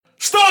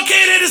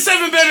Starcade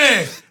 87,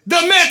 baby. The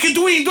American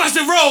Dwayne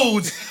Dustin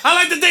Rhodes. I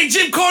like to thank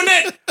Jim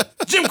Cornette,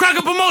 Jim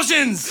Crockett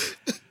Promotions.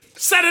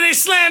 Saturday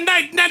Slam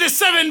Night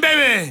 97,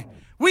 baby.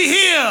 We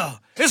here.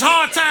 It's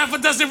hard time for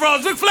Dustin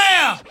Rhodes. Ric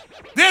Flair.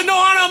 There's no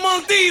honor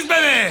among thieves,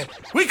 baby.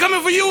 We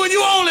coming for you and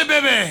you only,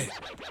 baby.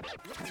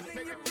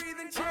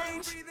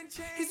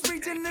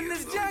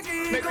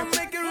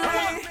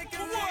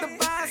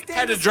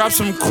 Had to drop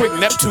some quick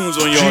Neptunes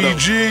on y'all though.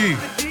 GG.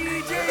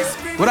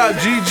 What up,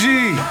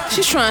 GG?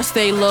 She's trying to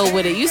stay low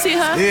with it. You see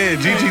her? Yeah,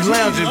 GG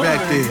lounging back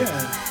there.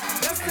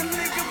 This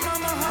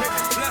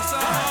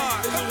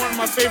is one of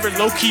my favorite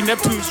low-key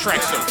Neptunes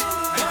tracks though.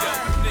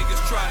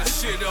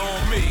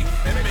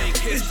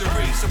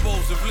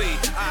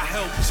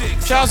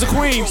 Shout out to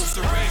Queens.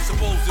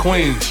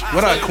 Queens.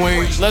 What up,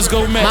 Queens? Let's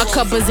go, Mets. My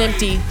cup is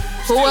empty.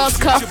 Who else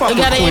cup? You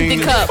got an empty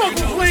cup.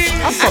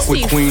 I fuck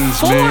with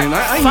Queens, man.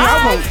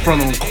 I won't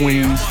front on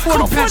Queens. Fort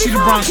Apache, the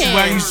Bronx is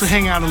where I used to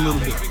hang out a little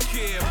bit.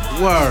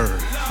 Word.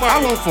 I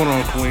won't front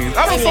on Queens.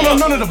 I don't front on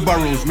none of the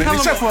boroughs, man.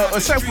 Except for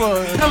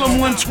Pelham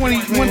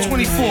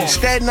 124.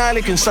 Staten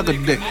Island can suck a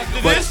dick.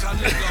 But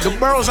the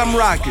boroughs I'm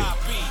rocking.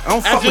 I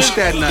don't fuck with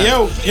Staten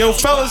Island. Yo,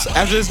 fellas,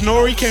 after this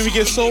Nori, can we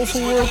get soulful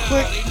real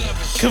quick?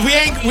 Cause we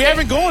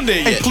haven't gone there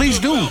yet. Hey, please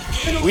do.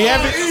 We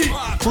haven't.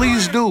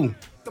 Please do.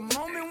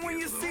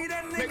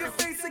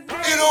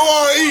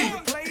 N-O-R-E.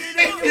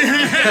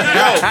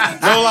 Yo,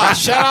 no lie.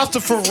 Shout out to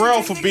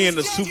Pharrell for being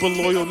a super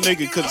loyal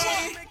nigga. Cause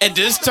at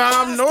this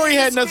time, Nori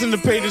had nothing to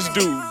pay this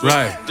dude.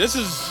 Right. This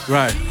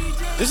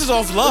is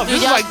off love.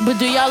 But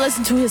do y'all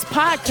listen to his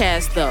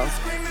podcast though?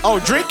 Oh,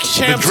 Drink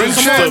Champs. Drink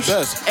Champs. The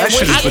best. That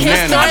shit is His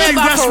bananas. story I think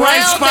about that's why Pharrell, they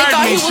inspired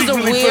thought me he was a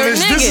secretly for weird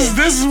this. nigga.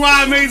 This is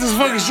why I made this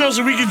fucking show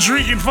so we can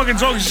drink and fucking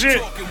talk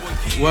shit.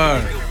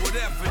 Word.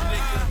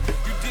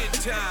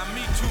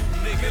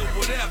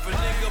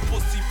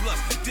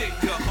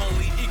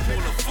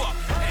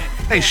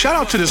 Hey, shout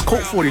out to this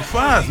Colt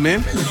 45,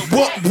 man.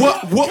 What?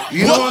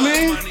 You know what I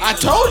mean? I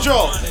told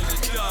y'all.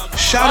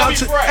 Shout out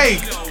to, hey,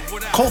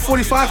 Colt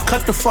 45,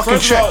 cut the fucking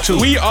First of all, check too.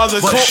 we are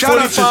the but Colt shout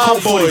out to 45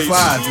 Colt boys.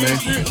 45,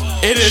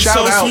 man. It is Shout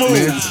so out,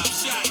 smooth. man.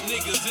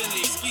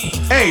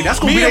 Hey, that's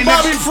gonna Me be and their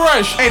Bobby next.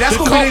 Fresh. Hey, that's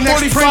the gonna be their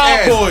Colt next print 45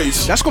 ad.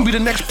 boys. That's gonna be the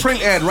next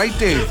print ad right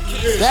there.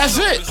 That's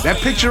it. That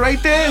picture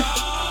right there.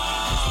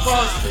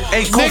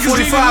 Hey, Colt Niggas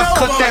need to 45, know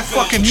cut about that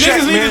fucking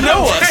check, Niggas need man. to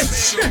know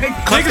us. Cut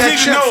Niggas that need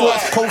to check know for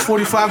us. Colt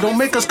 45. Don't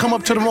make us come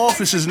up to them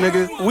offices,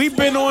 nigga. We've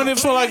been on it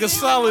for like a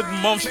solid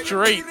month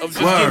straight of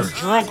just Word. getting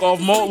drunk off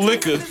malt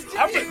liquor. Yo,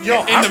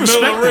 in I the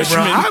middle of respect it,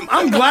 bro. Richmond.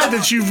 I'm glad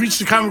that you've reached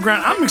the common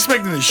ground. I'm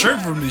expecting a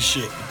shirt from this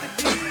shit.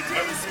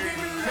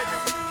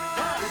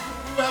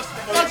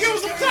 Give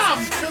us some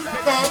time.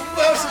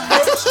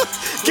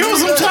 Give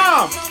us some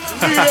time.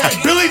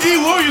 Billy D.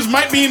 Williams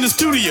might be in the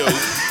studio.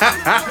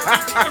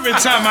 Every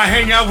time I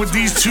hang out with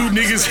these two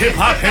niggas, Hip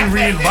Hop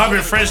Henry and Bobby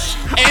Fresh,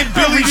 And I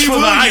Billy reach D. for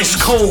the Williams.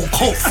 ice cold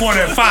Colt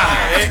 45.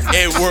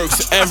 It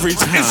works every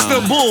time. It's the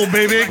bull,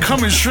 baby,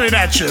 coming straight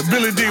at you.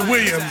 Billy D.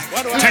 Williams.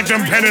 Take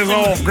them pennies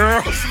off,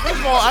 girl. First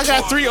of all, I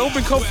got 3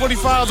 open Colt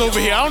 45s over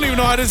here. I don't even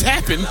know how this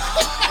happened.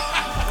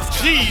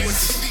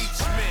 Jeez.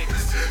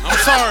 I'm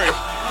sorry.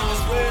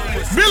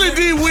 Billy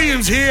D.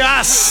 Williams here.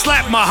 I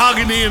slap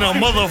mahogany in a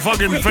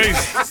motherfucking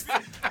face.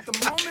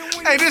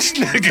 Hey, this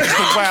nigga is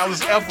the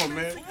wildest ever,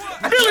 man.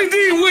 Billy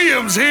D.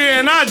 Williams here,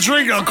 and I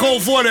drink a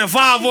Colt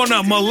 45 on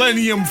a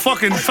Millennium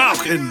fucking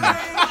Falcon.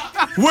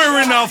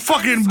 Wearing a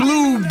fucking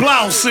blue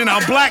blouse and a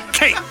black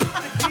cape.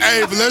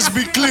 Hey, but let's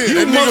be clear.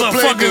 You That nigga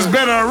played motherfuckers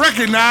better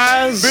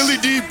recognize. Billy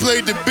D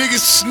played the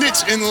biggest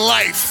snitch in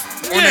life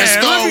on Yeah,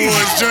 that Star let me-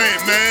 Wars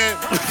joint, man.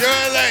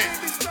 Yeah, like,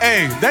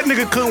 Hey, that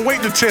nigga couldn't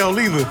wait to tell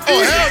either.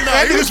 oh hell no,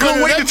 That he nigga was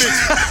couldn't running wait that to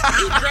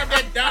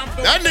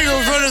bitch. That nigga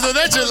was running on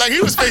that shit like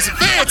he was facing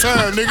fair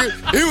time, nigga.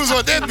 He was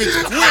on that bitch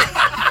quick.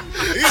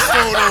 He was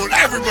throwing on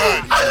everybody.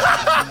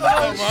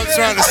 I'm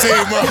trying to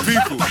save my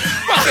people.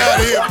 Fuck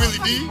out of here, Billy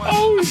D.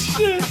 Oh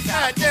shit.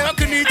 God damn, I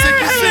couldn't even take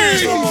you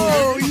serious.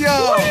 Oh,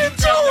 yo.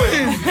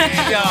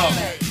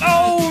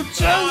 Oh,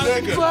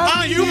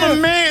 Jess. You my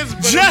man's,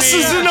 but Jess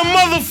is in the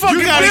motherfucking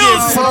You gotta building.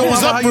 get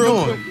froze How up you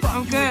real doing?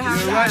 I'm good. How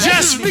you guys?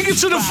 Jess, speaking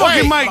to the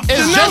fucking mic. It's And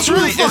just that's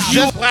really, really it's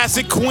just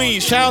classic Queen.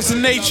 Shout out to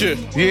nature.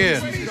 Yeah.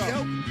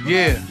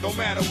 Yeah.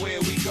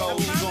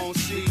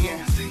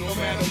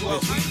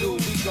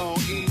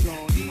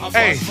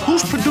 Hey,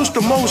 who's produced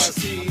the most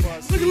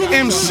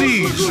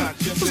MCs?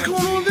 What's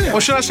going on there?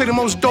 Or should I say the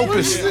most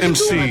dopest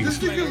MCs?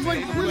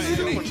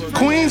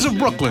 Queens of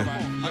Brooklyn.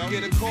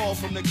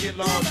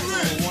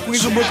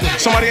 Queens of Brooklyn.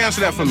 Somebody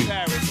answer that for me.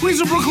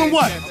 Queens of Brooklyn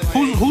what?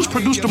 Who's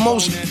produced the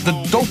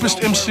dopest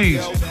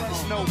MCs?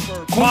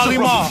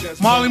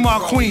 Marley Marl,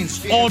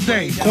 Queens, all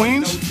day.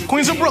 Queens?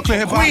 Queens of Brooklyn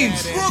hip hop.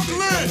 Queens.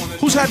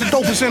 Who's had the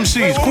dopest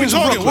MCs? Queens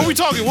of Brooklyn. What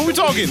we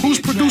talking? Who's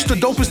produced the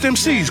dopest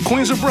MCs?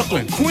 Queens of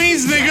Brooklyn.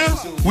 Queens,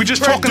 nigga. We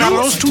just talking out of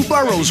those two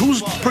boroughs.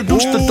 Who's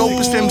produced the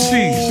dopest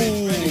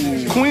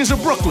MCs? Queens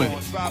of Brooklyn.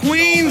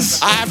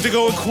 Queens. I have to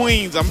go with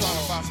Queens.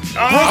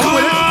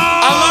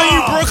 I love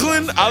you,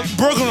 Brooklyn.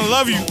 Brooklyn, I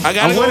love you. I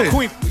gotta go with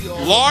Queen.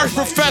 Large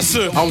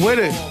Professor. I'm with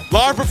it.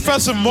 Large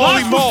Professor,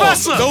 Marley Marl.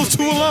 Those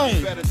two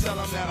alone.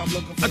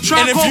 A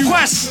Tribe Called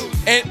Quest.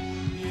 And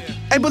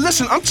Hey, but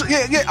listen, I'm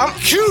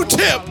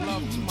Q-Tip.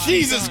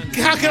 Jesus,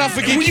 how can I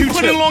forget When Q-Tip? you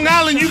put in Long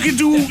Island, you can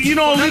do,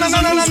 No.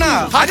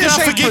 I didn't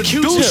say forget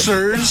Q-Tip?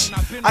 producers.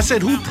 I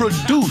said who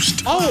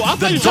produced I the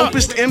thought you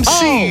dopest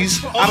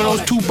MCs Oh. out of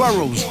those two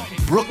boroughs,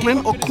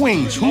 Brooklyn or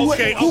Queens. Who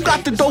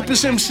got the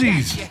dopest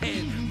MCs?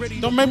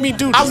 Don't make me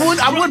do this.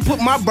 I would put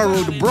my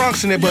borough, the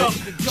Bronx, in there, but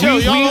Yo,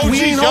 we y'all ain't OGs,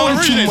 y'all on too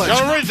originate, much.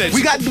 y'all originate.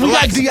 We got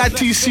Relax.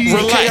 DITC,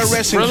 and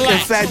KRS,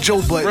 and Fat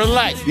Joe, but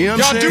Relax. you know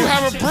what I'm Y'all saying? do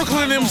have a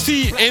Brooklyn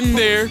MC in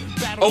there.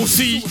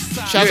 OC.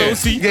 Shout out to OC.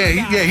 He's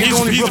the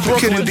only Brooklyn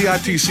kid in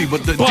DITC,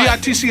 but the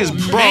DITC is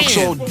Bronx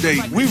all day.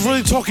 We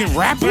really talking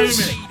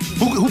rappers?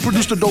 Who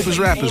produced the dopest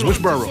rappers?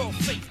 Which borough?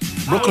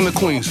 Brooklyn or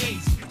Queens?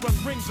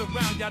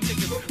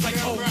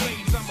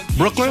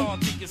 Brooklyn?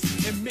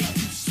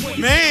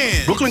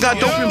 Man. Brooklyn got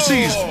dope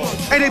MCs.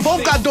 Hey, they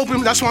both got dope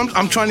MCs. That's why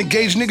I'm trying to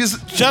gauge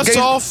niggas. Just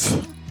off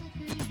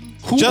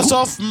Who-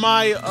 off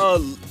my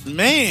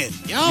man.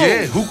 Yo.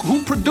 Yeah,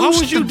 who produced How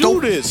would you the do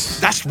dope? this?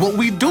 That's what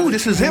we do.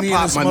 This is hip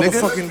hop, my nigga.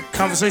 Motherfucking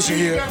conversation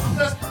here.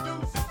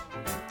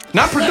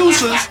 Not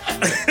producers,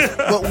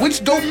 but which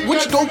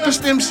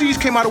dopest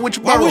MCs came out of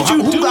which borough? would you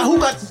do- Who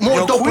got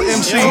more dope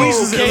Queens- MCs? Queens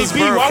is KB,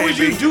 Ellisboro, why would KB.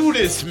 you do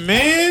this,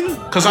 man?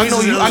 Because I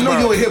know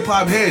you're a hip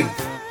hop head.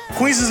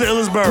 Queens is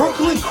Ellisboro.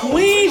 Brooklyn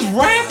Queens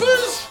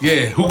rappers?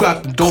 Yeah, who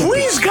got the dope?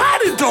 Queens got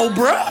it though,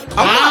 bruh.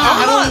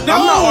 I'm not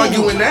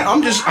arguing that.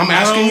 I'm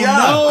asking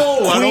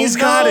y'all. Queens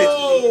got it.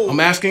 I'm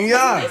asking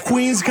y'all.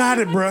 Queens got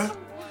it, bruh.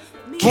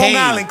 Long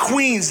Island,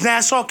 Queens,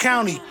 Nassau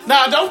County.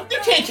 Nah, you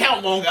can't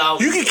count Long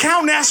Island. You can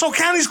count Nassau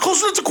County. It's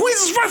closer to Queens.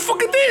 It's right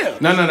fucking there.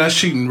 No, that's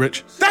cheating,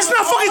 Rich. That's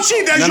not fucking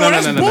cheap. That's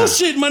that's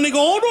bullshit, my nigga.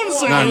 Hold on a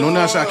second. Nah, no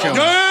Nassau County.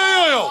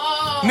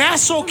 Yo.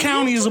 Nassau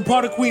County is a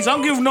part of Queens. I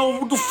don't give no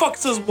what the fuck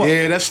says what.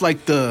 Yeah, that's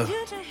like the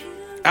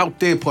out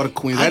there part of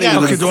Queens. That got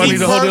ain't okay, Do I need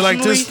to hold it like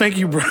Personally- this? Thank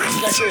you, bro.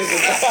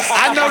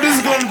 I know this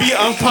is going to be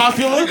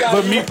unpopular,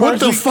 but me personally, What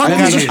the fuck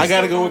is it? I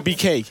gotta go with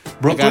BK.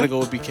 Brooklyn? I gotta go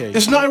with BK.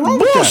 There's nothing wrong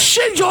with that.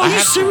 Bullshit, yo. You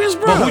serious,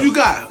 bro? But who you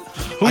got?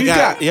 Who you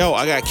got? Yo,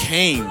 I got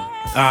Kane. All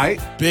right.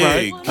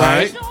 Big. All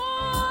right.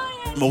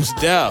 Most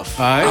Def.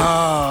 All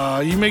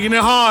right. You making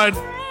it hard.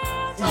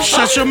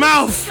 Shut your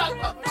mouth. All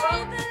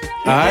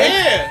right.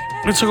 Yeah.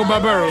 Let's talk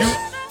about Barrows.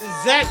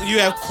 Exactly. You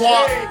have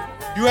Quad.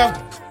 You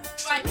have.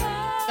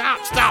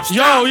 Stop.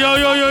 Yo.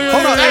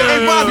 Hold on.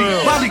 Hey,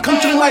 Bobby, come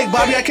to the mic,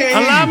 Bobby. I can't hear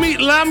you.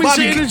 Allow me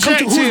Bobby, to come interject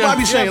to, who's here.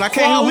 Bobby saying? I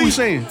can't hear who he's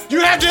saying.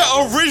 You have the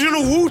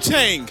original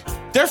Wu-Tang.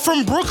 They're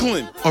from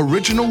Brooklyn.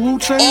 Original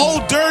Wu-Tang?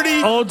 Old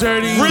Dirty. Old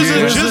Dirty.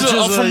 RZA,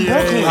 GZA are from yeah,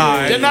 Brooklyn.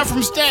 yeah. They're not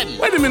from Staten.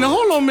 Wait a minute,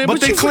 hold on, man. But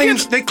they you claim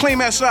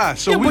forget- SI.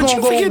 So Yeah, we but gonna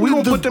you go. forget We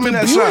gonna put them in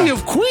that the beauty side.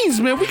 of Queens,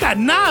 man. We got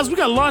Nas, we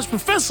got Large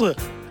Professor.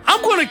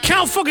 I'm gonna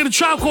count fucking the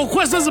Tribe Called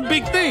Quest. That's a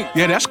big thing,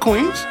 Yeah, that's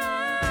Queens.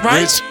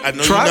 right? Rich, I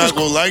know Tribe you're is not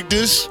gonna like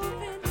this,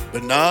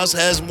 but Nas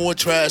has more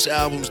trash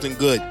albums than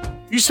good.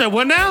 You said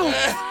what now?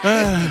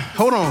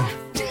 Hold on.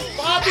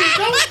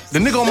 The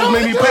nigga almost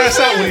made me pass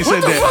out when he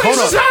said What the that. fuck Hold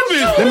just up.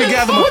 happened? Let me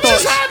gather my What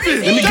thoughts. just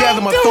happened? Let me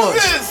gather my Don't do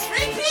thoughts.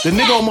 this. The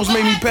nigga almost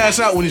made me pass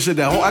out when he said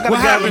that. I gotta What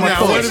gather happened my now?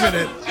 thoughts. Wait a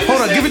minute.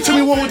 Hold on, give it to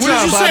me one more What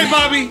time, did you say,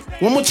 Bobby?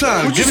 One more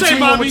time. What'd you Give it say, to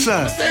me one more Bobby?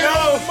 time. Say One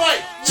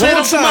it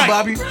more off the time, mic.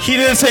 Bobby. He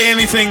didn't say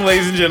anything,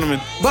 ladies and gentlemen.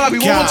 Bobby,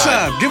 one more God.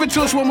 time. Give it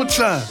to us one more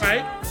time.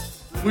 Right?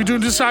 We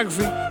doing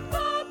discography.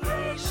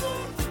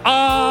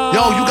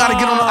 Yo, you gotta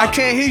get on. I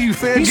can't hear you,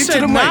 fam. He Get to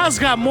said the mic. Nas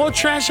got more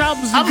trash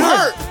albums than I'm good.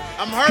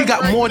 hurt. He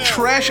got more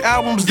trash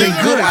albums than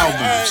good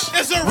albums.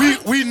 It's a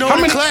We know How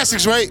the many-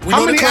 classics, right? We How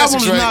know many the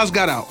classics, albums right? Nas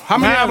got out? How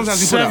many albums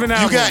has he put out? 7 You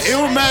albums. got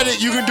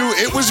Illmatic. You can do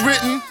It Was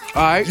Written.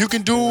 All right. You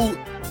can do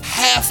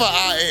half of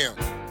I Am.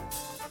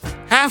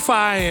 Half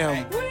I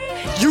Am.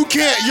 You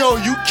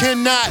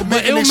cannot But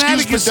make an excuse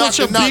Illmatic for is such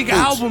a Dr. Knock big Boots.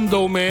 album,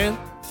 though, man.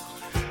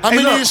 How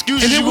many look,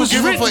 excuses And it you gonna was give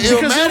him written for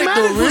because Illmatic,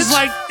 though, Illmatic was Rich?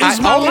 like, it's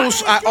my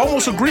life. I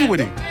almost agree with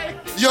him.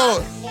 Yo,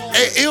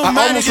 Illmatic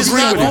almost is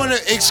agree not with him. going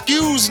to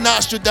excuse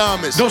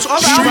Nostradamus. Those other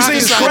Street albums ain't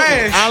Disciple.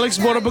 trash. Alex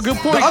brought up a good The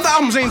point. other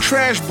albums ain't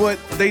trash, but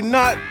they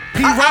not.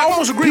 I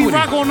almost agree with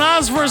P-Rock you. on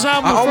Nas' first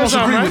album. I almost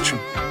first agree album, with you.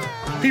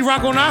 right?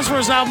 P-Rock on Nas'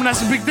 first album,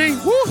 that's a big thing.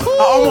 Woo-hoo.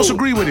 I almost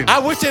agree with him. I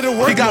wish they'd have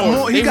worked He got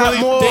more- he They got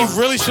really, more They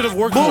really should have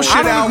worked bullshit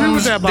more. I don't agree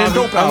with albums that, than Bobby.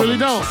 dope I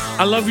really albums. don't.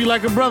 I love you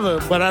like a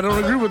brother, but I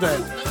don't agree with that.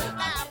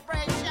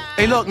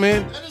 Hey, look,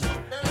 man.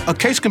 A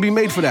case can be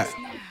made for that.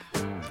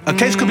 A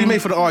case could be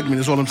made for the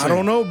argument, is what I'm I saying.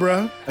 don't know,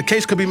 bruh. A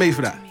case could be made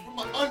for that.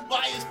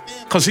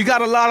 Because he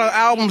got a lot of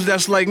albums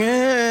that's like,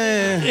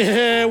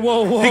 Yeah,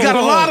 whoa. He got a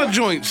whoa. lot of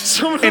joints.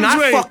 Some of And them I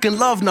joints. fucking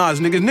love Nas,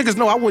 niggas. Niggas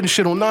know I wouldn't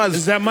shit on Is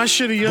Nas. that my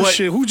shit or your But-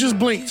 shit? Who just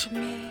blinked?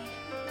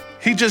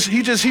 He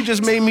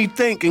just made me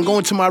think and go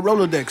into my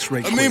Rolodex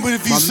right I quick. mean, but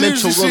if you My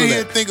seriously mental sit here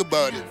and Rolodex. think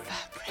about it,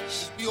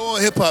 we all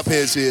hip hop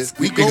heads here.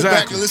 We go back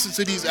Exactly. and listen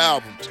to these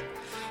albums.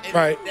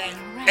 Right.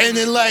 And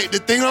then, like, the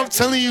thing I'm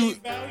telling you,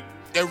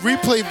 that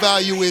replay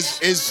value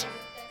is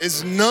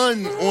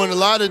none on a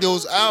lot of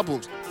those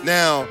albums.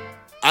 Now,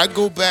 I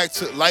go back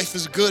to Life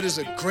is Good is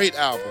a great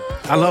album.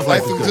 I love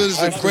Life is Good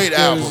is a great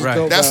album.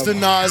 Right. That's the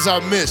Nas I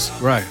miss.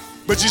 Right.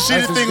 But you see,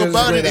 Life the is thing Good is a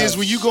about great it is album.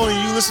 when you go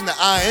and you listen to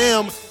I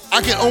Am,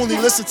 I can only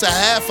listen to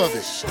half of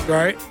it.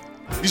 Right.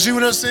 You see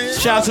what I'm saying?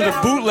 Shout out to the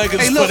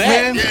bootleggers Hey, for look, that.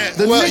 man. Yeah,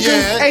 The well, nigga,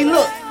 yeah. Hey,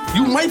 look.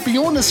 You might be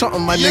on to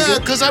something, my nigga. Yeah,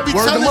 because I be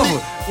Word to telling mother. you,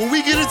 when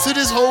we get into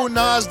this whole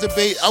Nas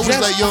debate, I was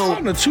like, yo,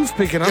 I'm a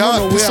toothpick and I don't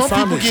know y'all, where I some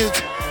found people it.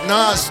 give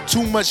Nas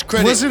too much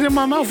credit. Was it in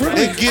my mouth?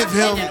 Really? They give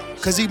him,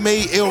 because he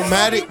made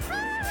Illmatic,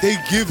 they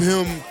give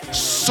him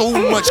so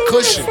much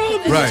cushion.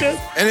 Right.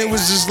 And it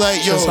was just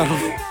like, yo,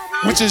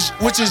 which is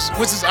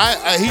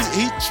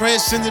he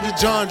transcended the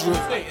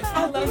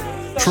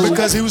genre. True.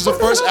 Because he was the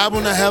first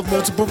album to have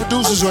multiple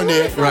producers on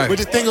there. Right. But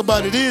the thing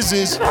about it is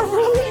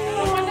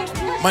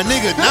my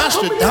nigga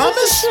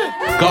Nostradamus.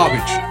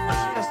 Garbage.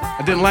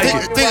 I didn't like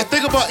it.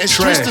 Think about it.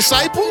 Trash. Strict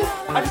Disciple.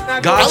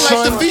 Godson.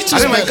 I like the features I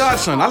didn't like better.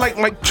 Godson. I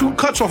like 2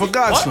 cuts off of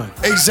Godson.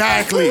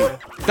 Exactly.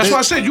 That's why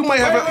I said you might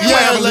have a,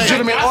 like,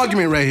 legitimate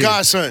argument right here.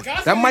 Godson.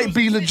 That might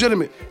be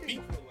legitimate.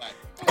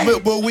 But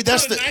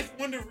that's the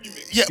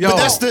Yo.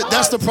 but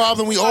that's the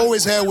problem we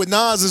always had with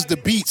Nas is the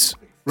beats.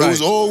 Right. It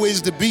was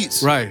always the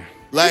beats. Right.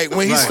 Like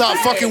when he Right. stopped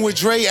fucking with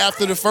Dre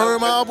after the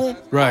Firm album,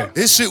 Right.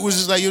 his shit was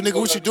just like, yo, nigga,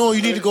 what you doing?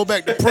 You need to go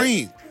back to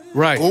Preem.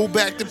 Right. Go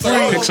back to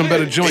Preem. Pick some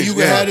better joints, And you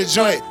can yeah. have the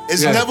joint.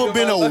 It's Yeah. never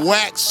been a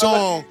whack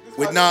song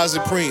with Nas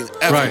and Preem.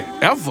 Ever. Right.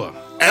 Ever.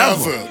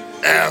 Ever.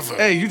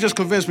 Hey, you just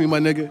convinced me, my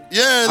nigga.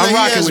 Yeah, I'm like he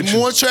rocking has with you.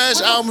 more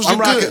trash albums I'm than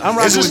rocking- good. I'm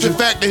rocking It's just with the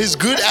you. fact that his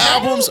good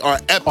albums are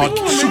epic.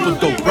 Oh, super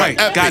dope. Right.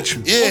 Epic. Got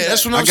you. Yeah,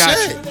 that's what I I'm got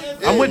saying.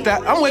 you. I'm with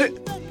that. I'm with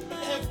it.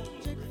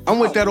 I'm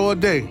with that all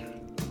day.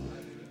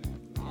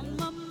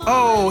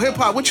 Oh, hip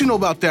hop. What you know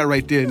about that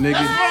right there, nigga?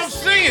 That's what I'm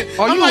saying.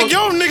 Are I'm you like, a-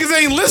 yo, niggas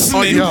ain't Are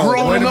listening. you Yo,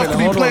 grown wait a enough minute, to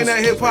be hold playing on.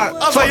 that hip hop? I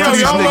was Talk like, to yo,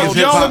 these y'all niggas,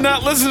 hip are hop.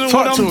 not listening to Talk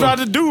what I'm to 'em. about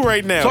to do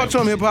right now. Talk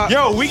to him, hip hop.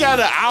 Yo, we got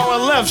an hour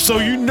left, so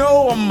you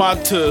know I'm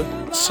about to.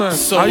 Son,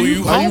 So are you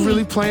you hungry?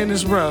 really playing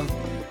this, bro?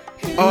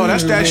 Oh,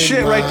 that's that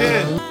shit right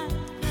there.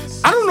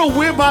 I don't know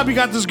where Bobby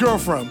got this girl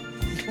from,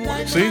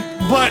 See?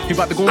 but He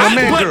about to go on a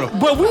man girl.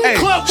 But we Hey,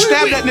 club.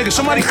 stab that nigga.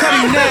 Somebody cut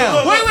him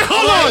now. Wait,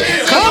 hold on.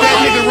 Cut that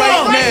nigga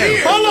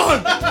right now. Hold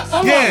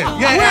on. Yeah,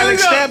 Wait,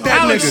 Alex, no, stab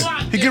that Alex.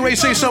 nigga. He get ready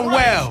to say something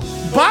wild.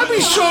 Bobby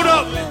showed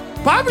up.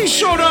 Bobby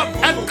showed up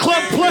at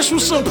Club Plush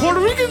with some Puerto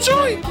Rican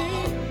joint.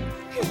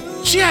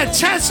 She had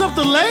tats up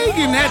the leg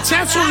and had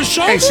tats on the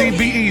shoulder. Hey, see,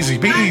 be easy,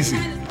 be easy.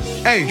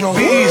 Hey, Yo,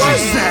 be who easy.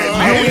 was that, You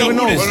man? don't even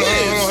know.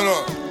 Hold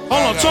on.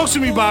 Hold on, talk to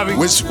me, Bobby.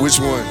 Which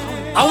one?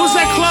 I was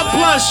at Club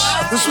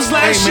Plush. This was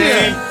last Hey,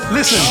 year. man,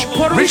 listen,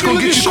 Puerto Rich Rican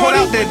gonna get you looking caught shorty.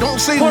 out there. Don't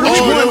say Puerto which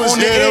Rican- one that was- on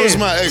the yeah, that air. was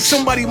my ex.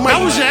 Somebody might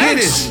That was your hear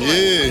ex? this.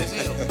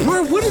 Yeah.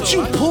 Where did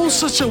you pull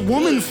such a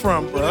woman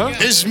from, bro?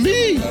 It's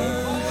me.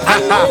 I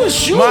know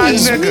it's you. My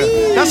It's nigga.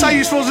 me. That's how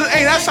you supposed to.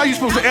 Hey, that's how you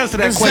supposed to answer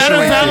that Is question that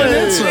a right valid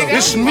there. answer?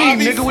 It's me,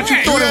 nigga. What you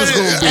thought it was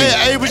gonna be?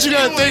 Hey, but you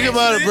gotta think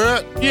about it, bro.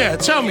 Yeah,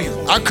 tell me.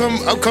 I come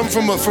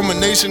from a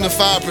nation of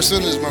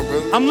 5%ers, my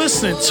brother. I'm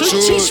listening. So,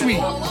 Teach me.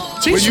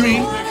 Teach me.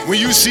 When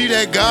you see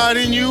that God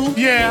in you,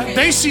 Yeah,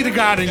 they see the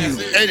God in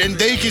you. and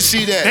they can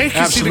see that. They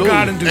can see the Absolutely.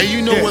 God in you. And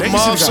you know Yeah, what they can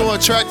see Mob's the so God.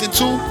 attracted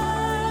to?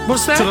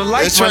 What's that? To the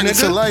light, It's my attracted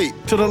nigga. to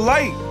light. To the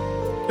light.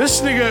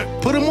 This nigga.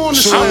 Put him on the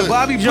So, side,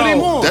 Bobby. Put yo,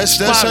 him on. That's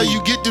how Bobby.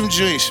 you get them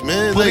drinks,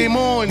 man. Put him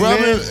on, bro,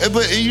 man.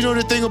 But you know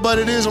the thing about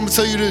it is, I'm gonna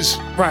tell you this.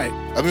 Right.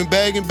 I've been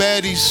bagging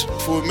baddies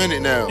for a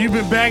minute now. You've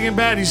been bagging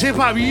baddies. Hip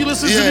hop, you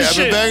listen to Yeah, this I've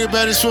been shit. bagging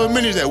baddies for a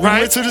minute now. We Right.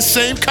 went to the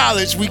same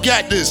college. We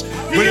got this.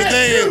 But the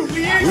thing is,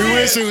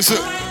 we went to.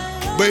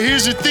 But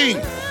here's the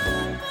thing.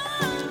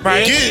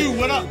 Right?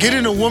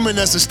 Getting a woman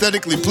that's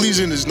aesthetically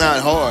pleasing is not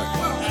hard.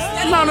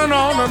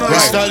 No.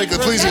 Aesthetically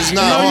pleasing is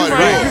not No, hard, you're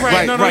bro. right. You're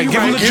right. No, right. you're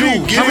Give him right. the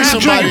jewel. Giving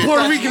somebody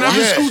Puerto Rican. I'm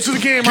in Yeah. school to the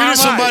game. Giving I'm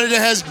somebody that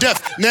has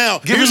depth. Now,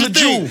 Give here's him the the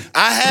thing. jewel.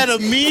 I had a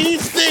mean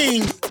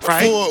thing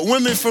Right. for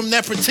women from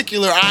that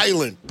particular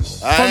island.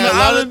 I From had the a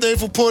lot island? of things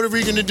for Puerto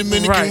Rican and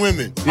Dominican Right.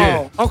 women.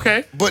 Yeah. Oh,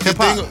 okay. But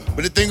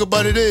the thing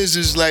about it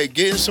is like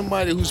getting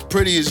somebody who's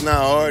pretty is not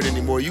hard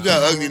anymore. You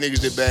got ugly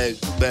niggas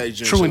that bag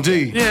gym. True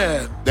indeed. Yeah.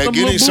 That Them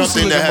getting little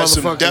something that has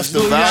some motherfuckers. depth of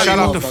Little value. Shout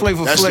out to motherfuckers.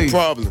 Flavor That's the Flav.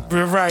 problem.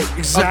 Right.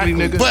 Exactly.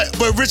 Ugly nigga.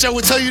 But Rich, I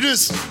would tell you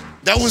this.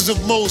 That was the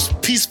most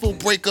peaceful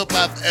breakup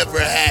I've ever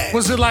had.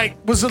 Was it like?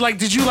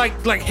 Did you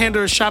like hand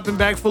her a shopping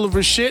bag full of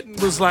her shit and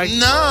was like,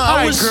 Nah, all I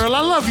right, was- girl, I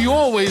love you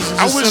always. and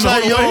I just was send her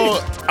like,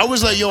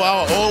 away? yo,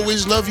 I'll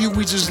always love you.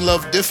 We just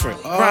love different.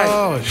 Right.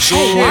 Oh, Oh,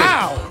 shit.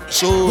 wow.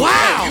 So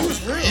Wow.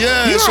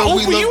 yeah, You're so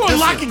we open. love You different.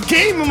 unlocking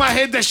game in my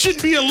head that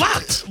shouldn't be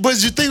unlocked.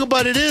 But the thing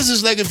about it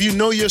is like if you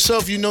know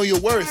yourself, you know your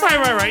worth.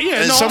 Right. Yeah.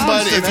 And no, I somebody,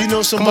 understand if you that.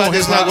 know somebody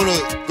that's not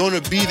hip-hop.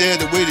 gonna be there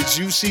the way that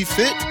you see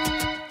fit,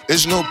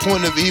 there's no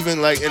point of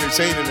even like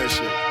entertaining that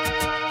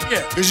shit.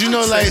 Yeah. Cause you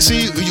know, like,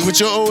 see, with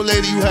your old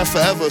lady, you have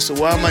forever. So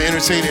why am I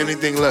entertaining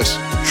anything less?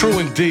 True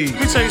indeed.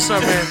 Let me tell you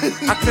something,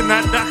 man.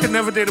 I could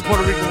never date a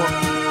Puerto Rican woman.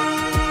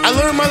 I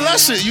learned my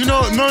lesson. You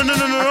know, no.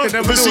 could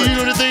never But do see, it. you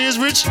know the thing is,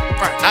 Rich.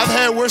 Right. I've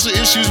had worse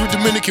issues with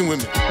Dominican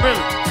women Really?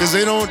 because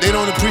they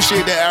don't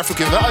appreciate that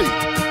African value.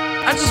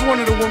 I just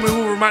wanted a woman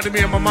who reminded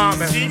me of my mom.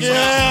 Man.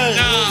 Yeah.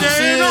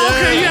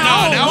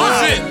 That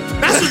was it.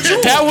 That's a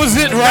jewel. That was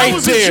it right That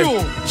was a there.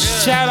 jewel.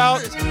 Shout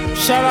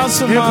out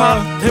some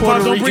Hip-hop Puerto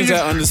don't bring Ricans it-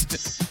 that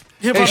understand.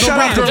 Hey, shout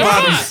out to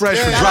Bobby Fresh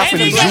for dropping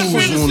the Yeah. jewels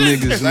on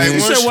niggas, Like, man. You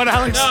said what,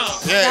 Alex? Yeah, Shout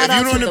if you out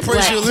don't to the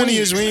embrace your black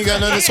lineage, we ain't got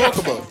nothing to talk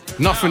about.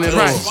 Nothing at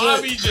Right. all.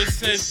 Bobby just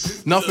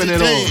said. Nothing at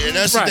Thing, all. and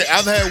that's Right. the thing.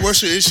 I've had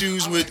worse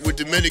issues with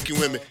Dominican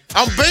women.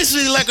 I'm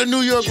basically like a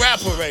New York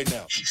rapper right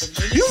now.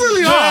 You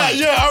really are.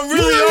 Yeah, I really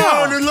really are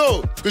are. on the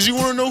low. Because you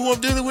want to know who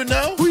I'm dealing with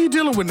now? Who you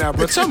dealing with now,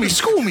 bro? Tell me,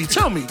 school me,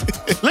 tell me.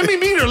 Let me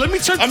meet her. Let me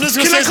touch. I'm just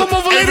Can gonna I say come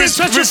over hey, later and Rich,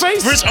 touch your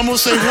face? Rich, I'm gonna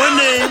say one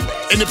name,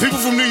 and the people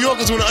from New York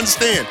is gonna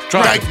understand.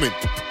 Right. Dykeman.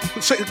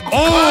 Say, come back.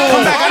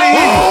 I didn't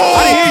hear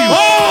you.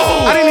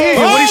 I didn't hear you.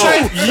 What did he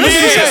say? What did he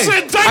Yeah.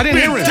 say? I didn't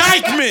hear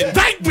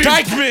him.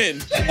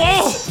 Dykeman.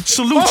 Oh,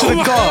 Salute to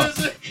the God.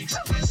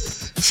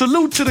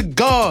 Salute to the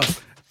God.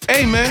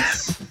 Hey, man.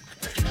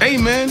 Hey,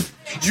 man.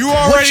 You What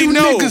already you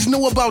know. niggas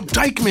know about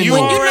Dykeman, You though?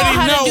 You know already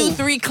how know. to do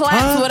 3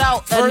 claps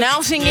without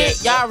announcing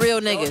it? Y'all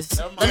real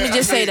niggas. Let me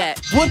just say that.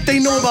 What they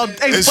know about...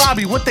 Hey, It's-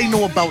 Bobby, what they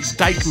know about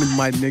Dykeman,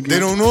 my nigga? They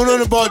don't know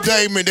nothing about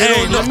Dykeman. They Hey,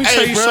 don't know. let me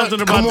tell you bro,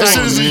 something about This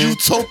Dykeman, is a man.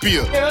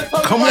 utopia.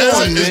 Come It's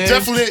on, man.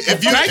 definitely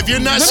if you're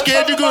not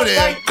scared to go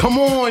there. Come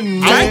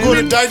on, I will go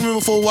to man. Dykeman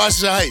before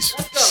Washington Heights.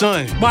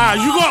 Son. wow,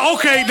 you go.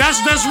 Okay,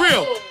 that's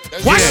real.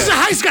 Washington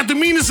Heights got the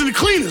meanest and the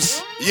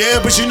cleanest. Yeah,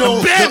 but you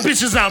know Bad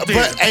bitches out there.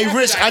 But hey,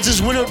 Rich, I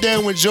just went up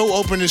there when Joe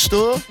opened his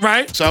store.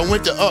 Right. So I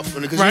went to Up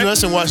because Right. you know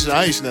that's in Washington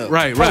Heights now.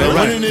 Right, So I right.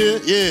 went in there.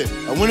 Yeah,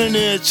 I went in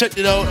there, checked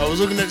it out. I was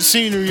looking at the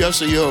scenery. I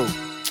said, "Yo,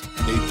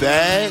 they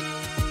bad,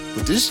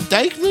 but this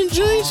Dykeman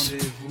joints,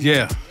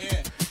 Yeah.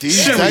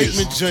 these Serious.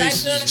 Dykeman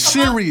joints,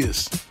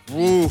 Serious.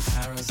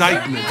 woof."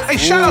 Dykeman. Hey,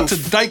 shout out to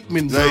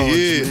Dykeman, Like, bros,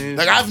 yeah, man.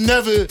 like I've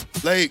never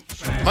like.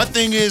 My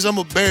thing is, I'm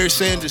a Barry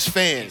Sanders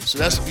fan, so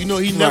that's he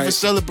never Right.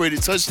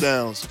 celebrated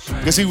touchdowns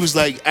because he was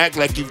like act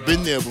like you've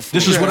been there before.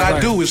 This is what I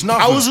right. do. It's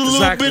nothing. I was a little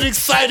Exactly. bit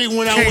excited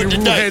when I went to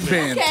Kangaroo Dykeman.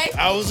 headband. Okay.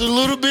 I was a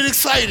little bit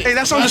excited. Hey,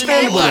 that's Not even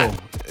understandable, gonna lie. though.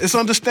 It's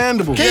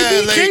understandable.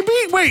 Yeah,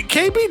 like-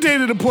 KB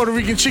dated a Puerto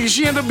Rican chick.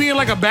 She ended up being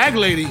like a bag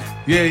lady.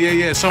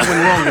 Yeah. Something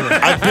went wrong with her.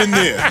 I've been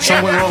there.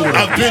 Something went wrong with her.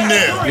 I've been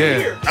there.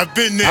 Yeah. I've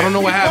been there. I don't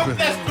know what happened.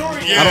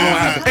 Yeah. I don't know what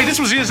happened. Hey, this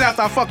was years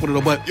after I fucked with her,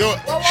 though, but Yo,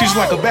 she's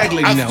like a bag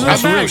lady now.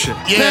 That's real shit.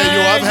 Yeah,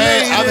 yo,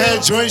 I've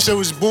had joints that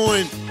was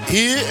born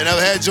here, and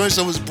I've had joints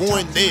that was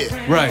born there.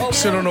 Right.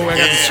 Still don't know where I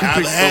got the And two I've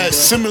pics had from.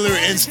 similar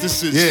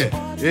instances. Yeah.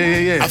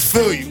 I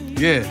feel you.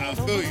 Yeah. I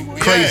feel you.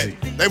 Crazy.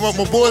 Yeah. Like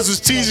my boys was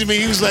teasing me.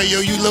 He was like, "Yo,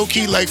 you low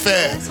key like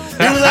Fab."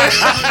 He was like,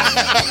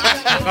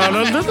 Don't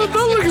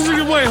look at this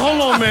nigga. Wait,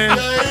 hold on, man.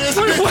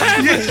 Wait, what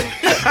happened?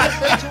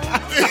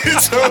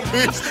 so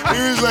he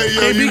was like,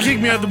 "Yo, KB you."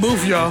 kicked me out the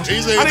booth, y'all.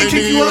 He's like, I didn't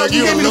kick you out.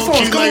 You gave me the low phone.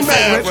 key Come like on back,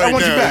 Fab Rich. I right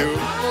want you now, back.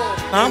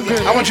 yo. I'm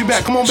good. I want you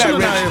back. Come on back,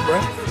 Chilling Rich. out here,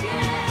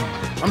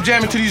 bro. I'm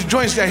jamming to these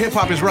joints that hip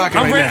hop is rocking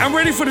right now. I'm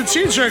ready for the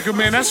tearjerker,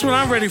 man. That's what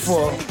I'm ready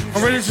for.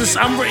 I'm ready to just.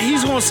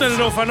 He's gonna set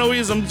it off. I know he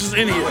is. I'm just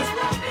in here.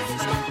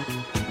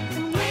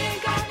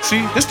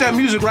 See, this that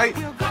music, right?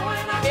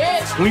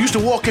 When you used to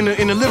walk in the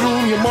living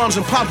room, your moms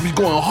and pops be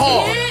going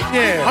hard.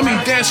 Yeah. I mean,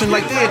 dancing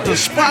like they at the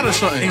spot or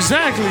something.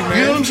 Exactly, man.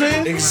 You know what I'm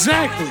saying?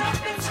 Exactly.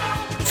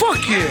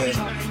 Fuck yeah.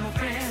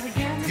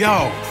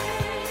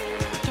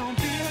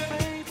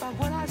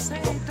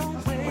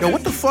 Yo,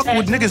 what the fuck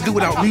would niggas do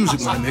without music,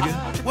 my nigga?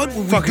 What would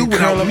we do Fucking without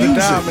curl up and music,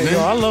 down, man. Yo,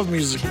 I man? love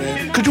music,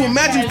 man. Could you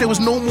imagine if there was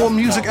no more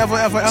music ever?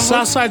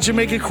 Southside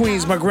Jamaica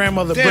Queens, my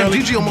grandmother. Damn, barely,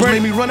 Gigi almost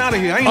made me run out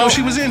of here. I didn't know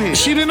she was in here.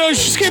 She didn't know.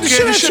 She scared the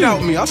Scared the shit shit out out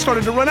you. of me. I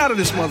started to run out of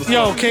this motherfucker.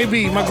 Yo,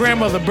 KB, my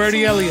grandmother,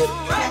 Birdie Elliott.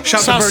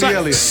 Shout out to Birdie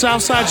Elliott.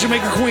 Southside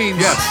Jamaica Queens.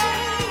 Yes.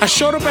 I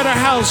showed up at her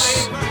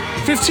house,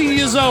 15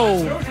 years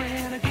old,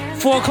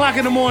 4 o'clock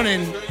in the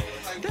morning,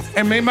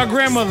 and made my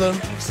grandmother,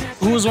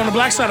 who was on the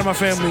black side of my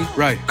family,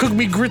 Right. cook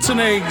me grits and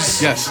eggs.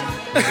 Yes.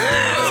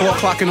 4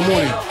 o'clock in the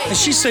morning. And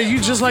she said, "You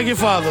just like your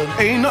father."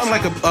 Hey, ain't nothing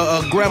like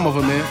a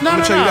grandmother, man. I'm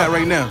gonna tell you that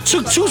right now.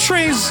 Took 2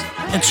 trains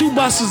and 2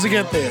 buses to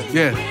get there.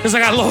 Yeah. Because I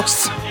got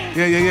lost.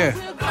 Yeah.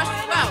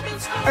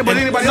 Hey, but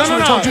anybody else would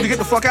have told you to get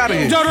the fuck out of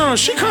here. No.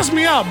 She cussed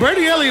me out.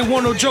 Birdie Elliott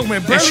won no joke, man.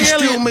 And Birdie she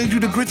still Elliott. made you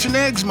the grits and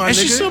eggs, my And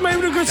nigga. she still made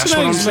me the grits That's and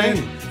what I'm eggs, man.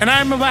 saying. And I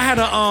remember I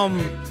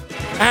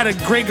had a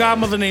great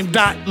godmother named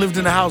Dot lived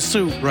in the house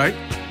too. Right?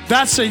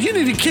 Dot said, "You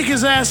need to kick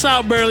his ass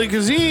out, Burley,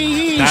 because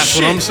he ain't That's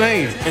shit." what I'm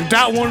saying. And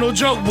Dot won no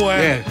joke, boy.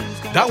 Yeah.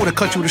 That would have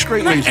cut you with a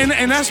straight razor.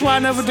 And that's why I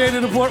never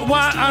dated a Puerto.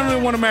 Why I don't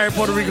even want to marry a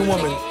Puerto Rican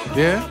woman.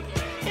 Yeah?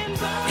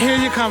 Hear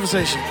your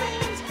conversation.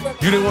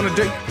 You didn't want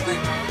to date?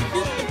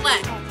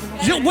 Black.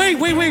 Yo, wait.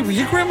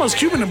 Your grandma's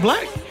Cuban and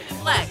black?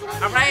 Black.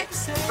 All right?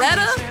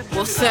 Loretta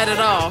will set it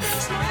off.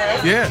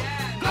 Yeah.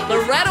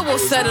 Loretta will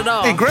set it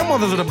off. Hey,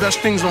 grandmothers are the best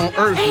things on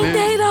earth, Ain't man.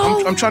 they,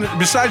 though? I'm trying to,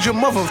 besides your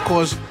mother, of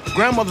course,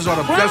 grandmothers are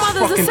the best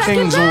Grandmothers are fucking second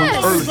things best.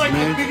 on It's earth, like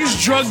man. the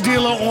biggest drug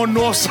dealer on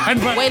North Side.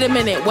 Wait a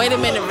minute,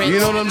 Rich. You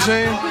know what I'm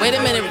saying? Wait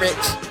a minute, Rich.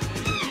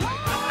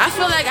 I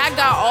feel like I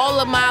got all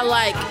of my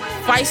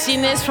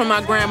feistiness from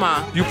my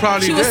grandma. You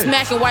probably She was did.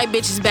 smacking white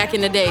bitches back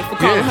in the day for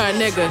calling Yeah. her a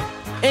nigga.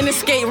 in the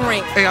skating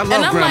rink. Hey, I love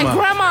and I'm Grandma. like,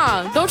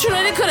 Grandma, don't you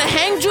know they could have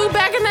hanged you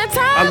back in that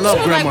time? I love She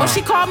was Grandma. like, well,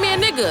 she called me a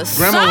nigga.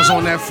 Grandma so, was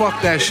on that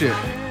fuck that shit.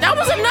 That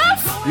was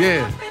enough?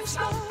 Yeah.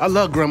 I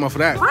love Grandma for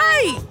that.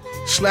 Right.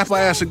 Slap her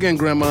ass again,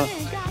 Grandma.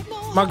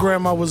 My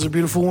grandma was a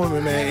beautiful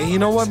woman, man. And you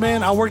know what,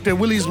 man? I worked at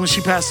Willie's when she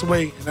passed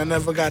away, and I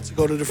never got to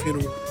go to the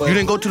funeral. But You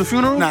didn't go to the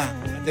funeral? Nah,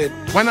 I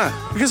didn't. Why not?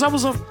 Because I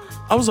was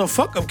a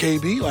fuck up,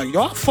 KB. Like,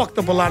 y'all fucked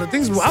up a lot of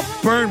things. But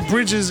I burned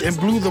bridges and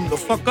blew them the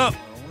fuck up.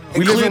 We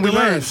and live cleared and we the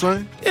learn, land.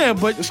 son. Yeah,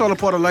 but It's all a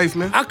part of life,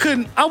 man. I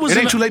couldn't. I was. It in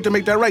ain't a- too late to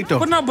make that right, though.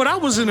 But no, but I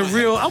was in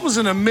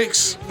a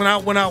mix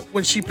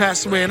when she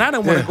passed away, and I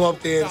didn't want to Yeah. go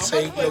up there and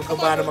say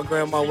goodbye to my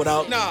grandma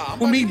without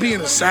with me being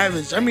a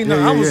savage. I mean,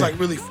 Yeah, I was yeah. like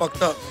really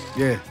fucked up.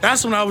 Yeah.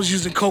 That's when I was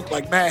using coke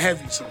like mad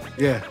heavy. So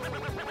Yeah.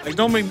 like,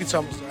 don't make me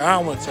tell my story. I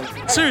don't want to tell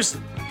you. Seriously,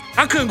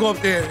 I couldn't go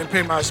up there and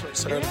pay my respects,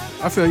 sir.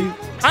 I feel you.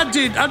 I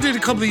did a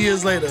couple of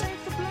years later.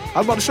 I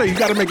was about to say, you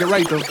got to make it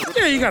right, though.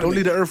 Yeah, you gotta Don't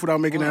leave the earth without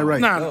making that right.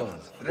 Nah,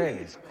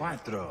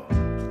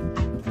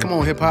 Come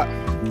on, hip hop.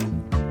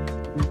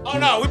 Oh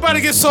no, we about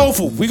to get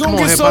soulful. We gonna Come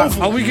on, get hip-hop.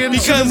 soulful. Are we getting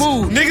into because the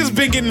mood? niggas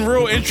been getting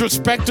real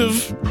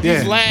introspective Yeah.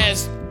 these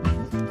last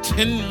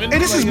 10 minutes. Hey,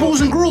 this is Like,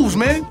 Booze and Grooves,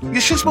 man. Your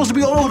shit's supposed to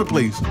be all over the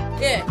place.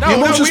 Yeah. Your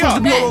emotions we supposed are.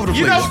 to be all over the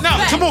You place. know,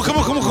 no, come on.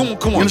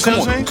 You understand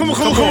what I'm saying?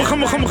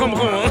 come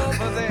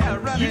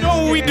on. You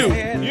know what we do.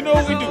 You know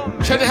what we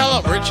do. Shut the hell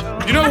up, Rich.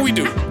 You know what we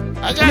do.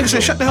 I got Nigga you.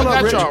 said, shut the hell I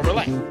up, got Rich. y'all.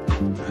 Relax.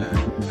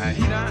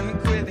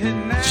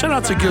 Shout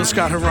out to Gil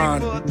Scott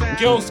Heron.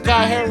 Gil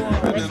Scott Heron.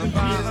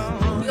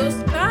 Yo,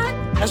 Scott?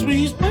 That's what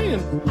he's playing.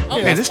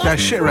 Hey, this that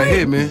shit right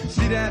here, man.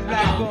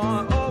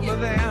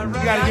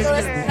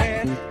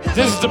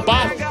 This is the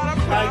bottom.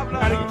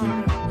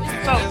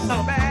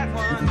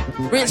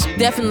 Rich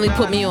definitely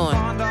put me on.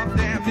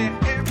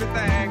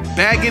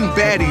 Bagging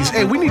Baddies.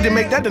 Hey, we need to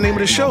make that the name of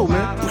the show,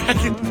 man.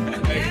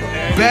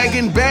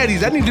 Bagging Baddies.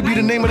 That need to be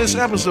the name of this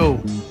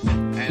episode.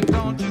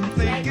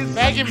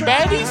 Bagging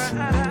baddies?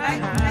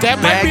 That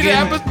might be the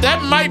Bagging- episode.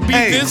 That might be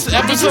Hey. this Did you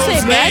episode's say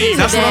name. baddies?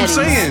 That's what I'm Baddies.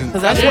 saying.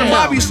 'Cause That's that's what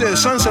what- Bobby said.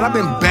 Son said, I've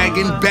been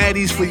bagging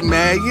baddies for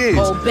mad years.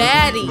 Oh,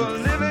 baddie.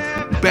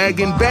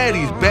 Bagging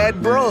baddies,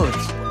 bad broads.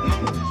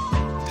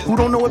 Who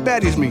don't know what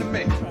baddies mean? No,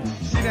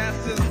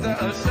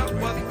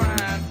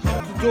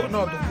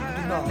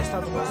 it's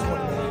not the last one.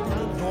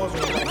 The doors are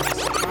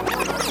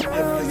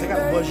because they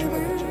gotta buzz you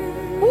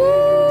in.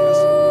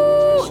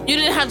 Woo! You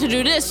didn't have to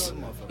do this.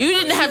 You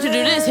didn't have to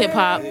do this, hip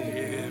hop.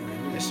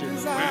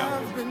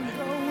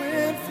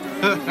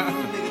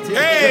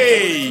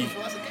 Hey!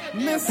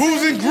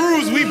 Booze and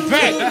Grooves, we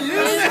back.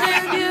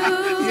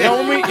 Y'all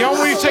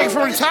want me to take it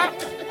from the top?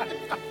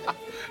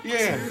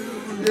 Yeah.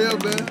 Yeah,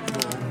 man.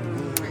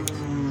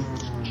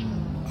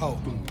 Oh.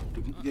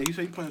 Yeah, you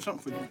say you playing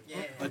something for you.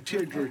 A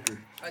tearjerker.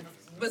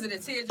 Was it a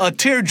tear? A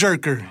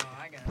tearjerker.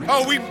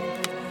 Oh, we.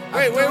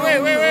 Wait.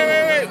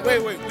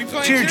 We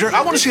playing Tearjerker.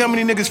 I want to see how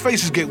many niggas'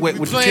 faces get wet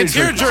with the playing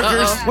tearjerker.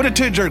 tearjerkers. What a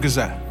tearjerkers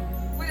at?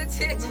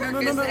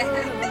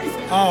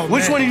 Oh,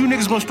 Which one of you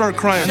niggas gonna start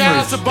crying Shout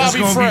out first? to It's Bobby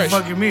gonna Fresh. be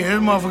fucking me. This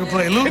motherfucker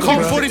play Luke.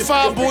 Call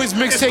 45 Boys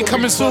mixtape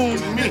coming soon.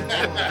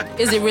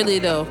 Is it really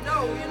though?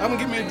 I'm gonna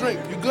give me a drink.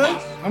 You good?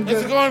 I'm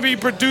It's good. going to be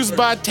produced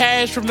by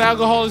Tash from the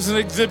Alcoholics and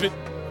Exhibit.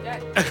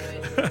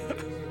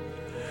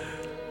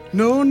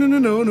 No.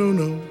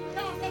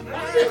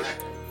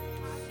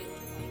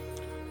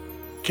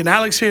 Can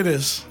Alex hear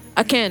this?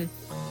 I can.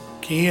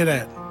 Can you hear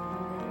that?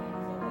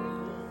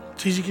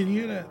 Gigi, can you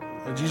hear that?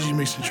 Oh, Gigi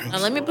makes the drinks. Now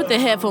let me put the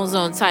headphones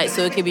on tight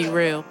so it can be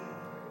real.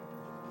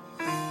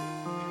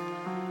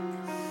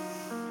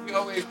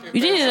 You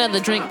need another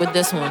drink with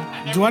this one.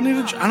 Do I need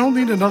I don't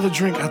need another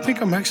drink. I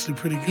think I'm actually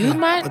pretty good. You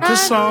might But not,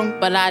 this song,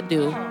 but I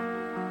do.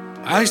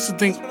 I used to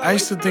think,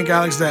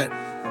 Alex, that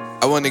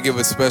I want to give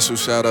a special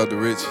shout out to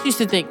Rich Used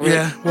to think, Rick.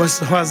 yeah. Why's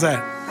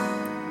that?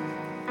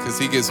 because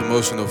he gets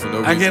emotional for no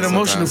reason. I get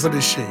emotional sometimes. for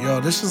this shit,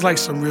 yo. This is like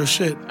some real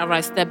shit. All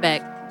right, step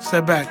back.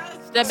 Step back.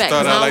 Step back.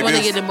 'cause Start out I don't like want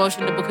to this. get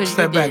emotional because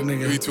Step you back, did.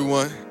 nigga. 3, 2,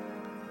 1.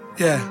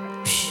 Yeah.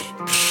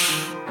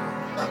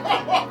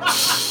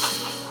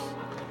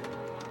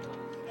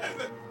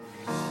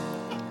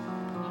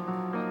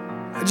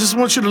 I just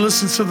want you to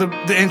listen to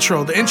the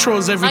intro. The intro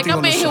is Like everything I'm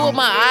on in the here with song.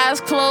 my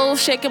eyes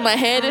closed, shaking my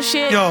head and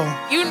shit. Yo.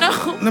 You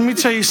know. Let me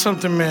tell you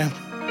something, man.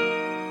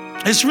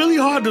 It's really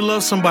hard to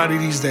love somebody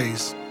these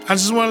days. I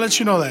just want to let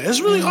you know that.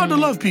 It's really hard to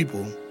love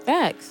people.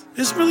 Facts.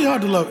 It's really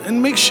hard to love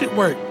and make shit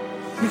work.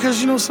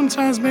 Because, you know,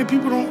 sometimes, man,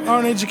 people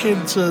aren't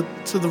educated to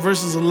the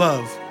verses of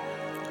love.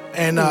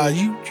 And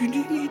you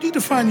need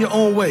to find your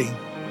own way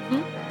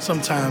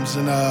sometimes.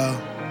 And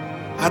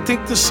I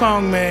think this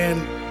song, man,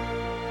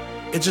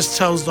 it just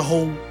tells the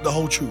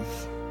whole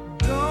truth.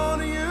 Don't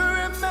you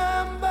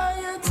remember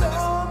you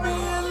told me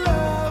you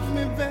love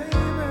me, baby?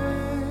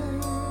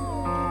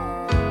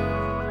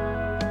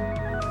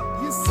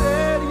 You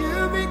said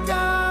you'd be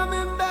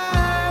coming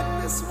back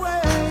this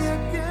way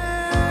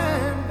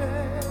again,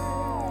 baby.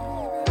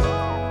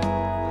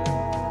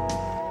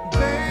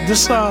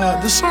 This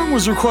song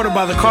was recorded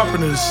by the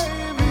Carpenters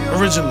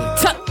originally.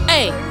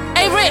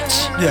 Hey, Rich.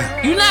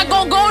 Yeah. You're not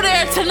gonna go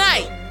there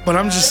tonight. But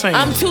I'm just saying.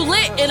 I'm too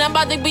lit and I'm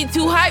about to be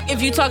too hype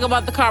if you talk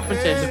about the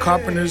Carpenters. The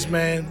Carpenters,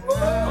 man.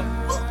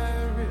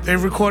 They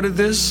recorded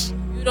this.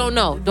 You don't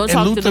know. Don't and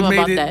talk Luther to them made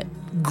about it that.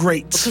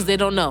 Great. Because they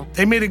don't know.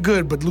 They made it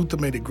good, but Luther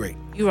made it great.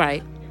 You're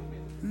right.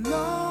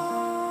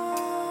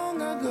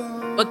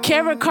 But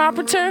Karen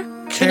Carpenter?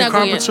 Karen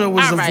Carpenter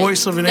was the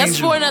voice of an That's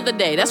angel. for another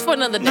day. That's for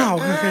another day. No,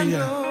 okay,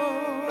 yeah.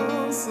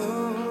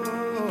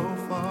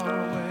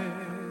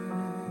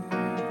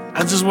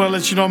 I just want to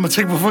let you know I'm going to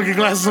take my fucking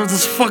glasses off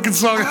this fucking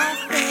song.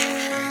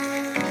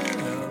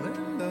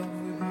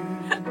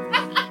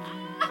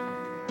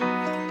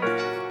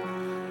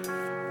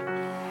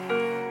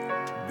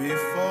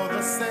 Before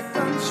the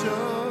second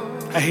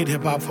show. I hate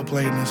hip hop for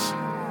playing this.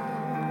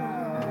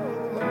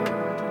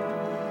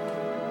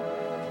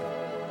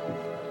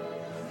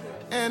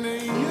 And your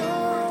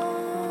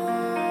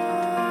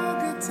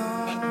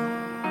guitar.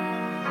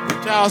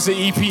 Shout out to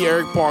EP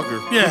Eric Parker.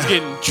 Yeah. He's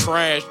getting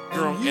trash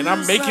drunk, and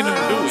I'm making him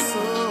do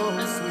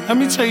it. Let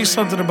me tell you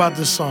something about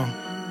this song.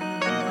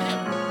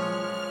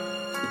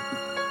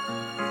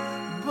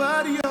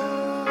 But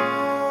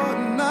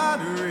you're not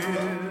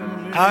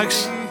really.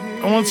 Alex,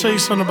 I want to tell you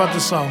something about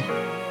this song.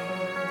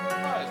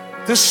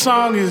 This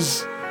song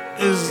is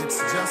It's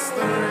just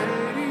the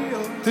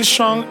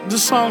radio.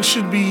 this song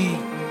should be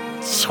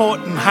taught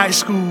in high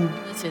school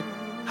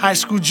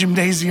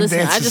gymnasium Listen,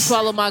 dances. I just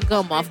swallowed my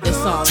gum off this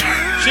song.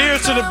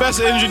 Cheers to the best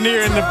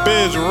engineer in the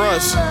biz,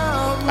 Russ.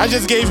 I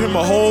just gave him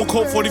a whole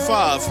Colt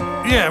 45.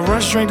 Yeah,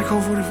 Rush drank the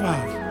Colt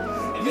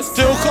 45. It's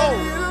still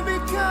cold.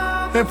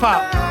 Hip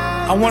hop.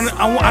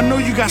 I know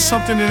you got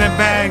something in that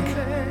bag.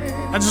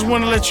 I just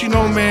want to let you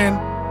know, man.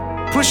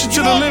 Push it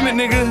to the limit,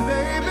 nigga.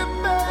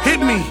 Hit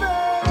me.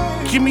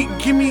 Give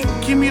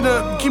me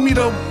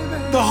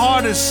the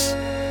hardest.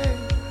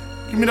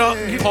 Give me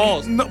the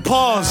Pause. No,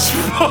 pause.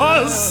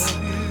 Pause.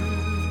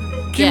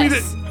 Give me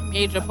Yes.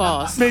 Major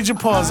pause. major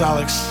pause,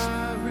 Alex.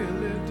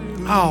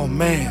 Oh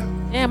man.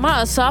 Yeah,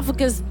 my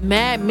esophagus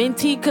mad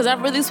minty because I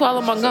really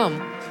swallowed my gum.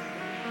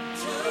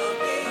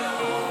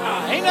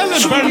 Ain't nothing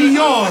Should better. be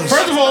yours.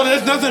 First of all,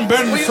 there's nothing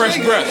better than fresh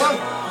breath.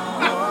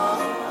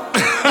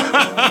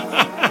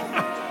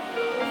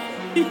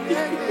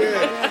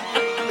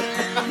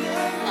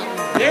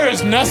 There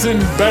is nothing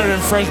better than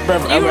fresh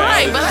breath You're ever.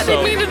 right, but I Alex, didn't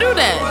so- mean to do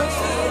that.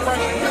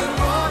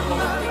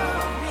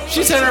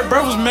 She said her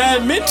breath was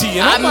mad minty,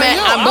 and I'm like,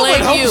 yo, I I blame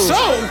would hope you.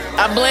 so.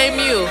 I blame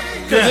you.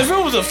 Because if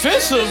it was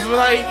offensive,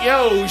 like,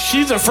 yo,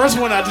 she's the first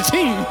one out the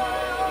team.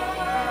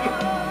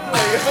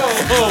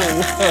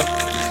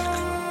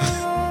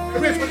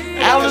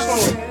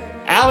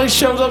 Alex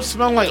shows up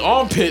smelling like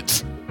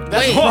armpits.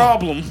 That's Wait. a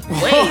problem.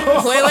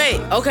 Wait.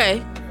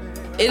 Okay.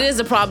 It is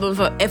a problem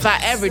for if I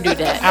ever do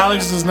that.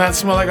 Alex does not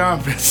smell like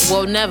armpits.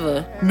 Well,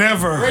 never.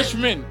 Never.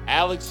 Freshman,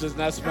 Alex does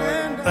not smell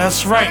like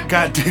That's right,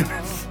 goddamn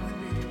it.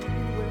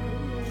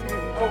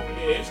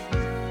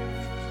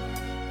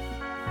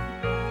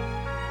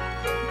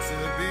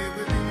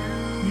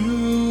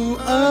 You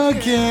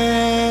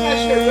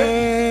again.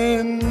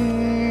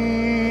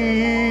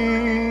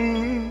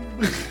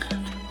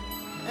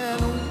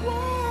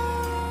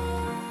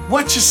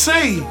 What you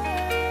say?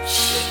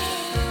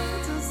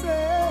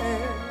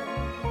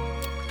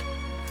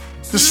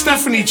 The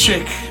Stephanie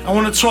chick. I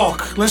want to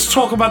talk. Let's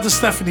talk about the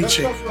Stephanie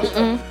chick.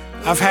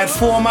 I've had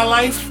 4 in my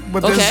life,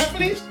 but there's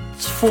Okay.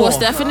 it's 4. For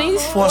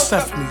Stephanie's? 4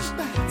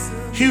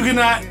 Stephanies.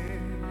 Huguenot,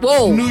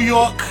 Whoa. New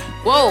York,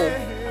 Whoa.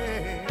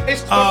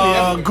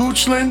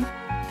 Goochland.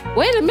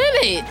 Wait a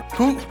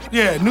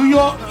minute. New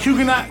York,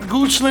 Huguenot,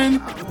 Goochland,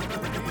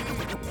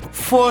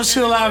 Forest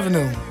Hill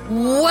Avenue.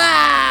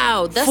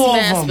 Wow. That's 4 of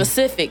mad them.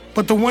 specific.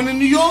 But the one in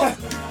New York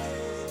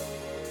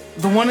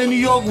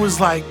was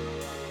like,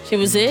 She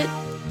was it?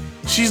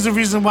 she's the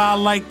reason why I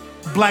like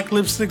black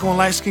lipstick on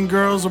light-skinned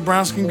girls or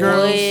brown-skinned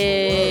girls.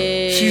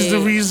 Wait. She's the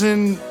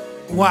reason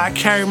why I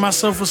carry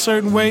myself a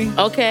certain way.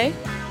 Okay.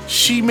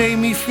 She made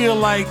me feel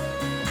like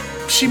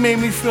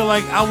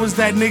I was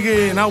that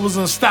nigga and I was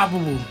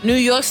unstoppable. New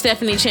York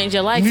Stephanie changed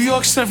your life. New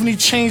York Stephanie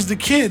changed the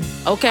kid.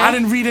 Okay. I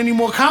didn't read any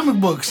more comic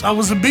books. I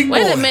was a big boy.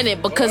 Wait a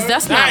minute, because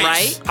that's not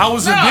right. I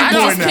was a I big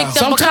boy just now.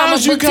 picked up a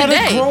comic book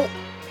today.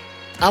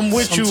 I'm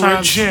with you,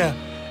 Sometimes, Rich. yeah.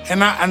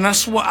 And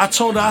that's what I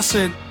told her. I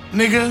said,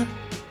 nigga,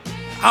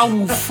 I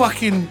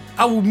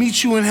will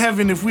meet you in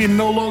heaven if we're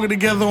no longer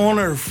together on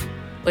earth.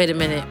 Wait a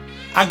minute.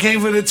 I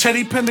gave her the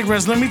Teddy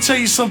Pendergrass. Let me tell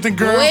you something,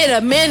 girl. Wait a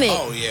minute.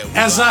 Oh, yeah.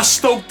 As I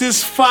stoke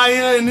this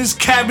fire in this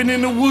cabin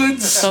in the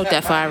woods, Stoke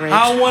that fire, Rich.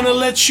 I want to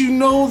let you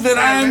know that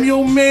I am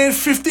your man,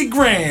 50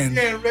 grand.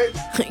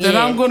 That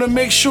I'm going to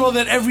make sure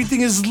that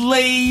everything is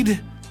laid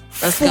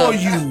Let's for go.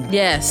 you.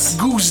 Yes.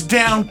 Goose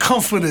down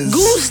comforters.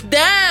 Goose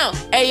down.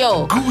 Hey,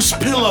 yo. Goose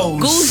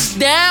pillows. Goose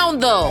down,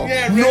 though.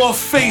 North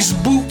Face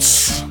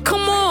boots.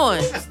 Come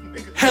on.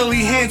 Helly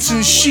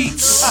Hansen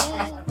sheets.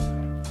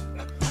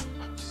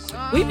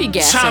 We be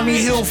gassing. Tommy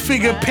Rich.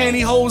 Hilfiger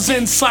pantyhose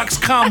and socks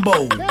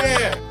combo.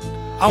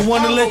 I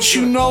want to let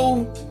you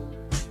know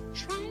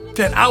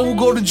that I will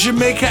go to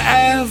Jamaica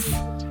Ave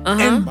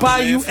and buy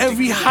you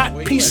every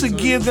hot piece of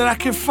gear that I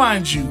can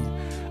find you.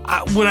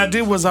 what I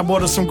did was I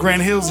bought her some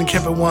Grand Hills and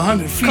kept it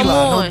 100.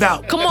 Fila, no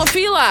doubt. Come on,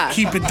 Fila.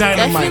 Keep it That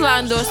dynamite. Fila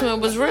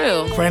endorsement was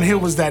real. Grand Hill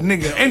was that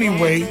nigga.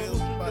 Anyway,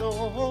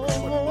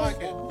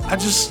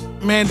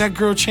 man, that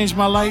girl changed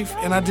my life,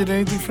 and I did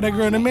anything for that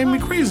girl, and it made me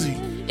crazy.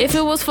 If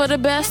it was for the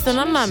best, then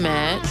I'm not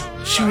mad.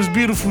 She was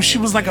beautiful. She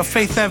was like a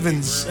Faith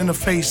Evans in the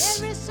face.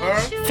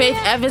 Faith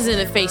Evans in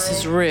the face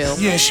is real.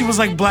 Yeah, she was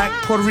like black,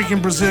 Puerto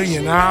Rican,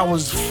 Brazilian, and I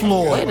was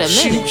floored. Wait a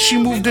minute. She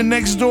moved in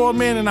next door,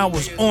 man, and I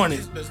was on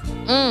it.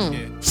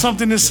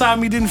 Something inside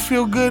me didn't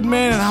feel good,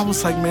 man, and I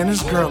was like, man,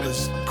 this girl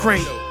is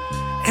great.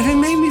 And it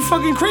made me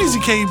fucking crazy,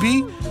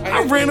 KB.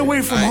 I ran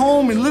away from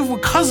home and lived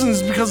with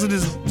cousins because of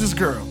this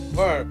girl.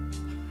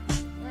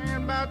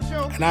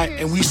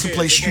 And we used to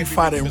play Street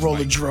Fighter and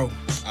Roller Dro.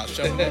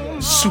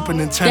 Super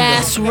Nintendo.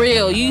 That's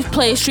real. You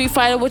play Street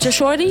Fighter with your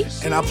shorty?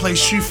 And I played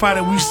Street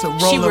Fighter. We used to roll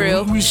She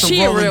real. We used to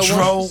She a roll a real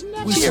Dro.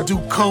 one. We used to do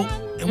coke.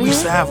 And we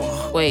used to have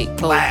a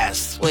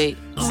blast. Wait.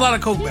 There was a lot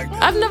of coke back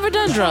then. I've never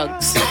done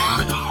drugs. You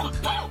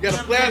got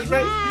a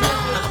flashback?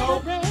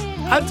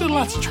 I did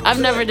lots of drugs. I've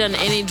never done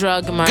any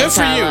drug in my Good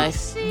for entire you.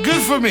 life.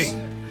 Good for me.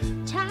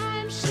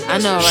 I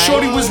know, right?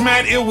 Shorty was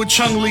mad ill with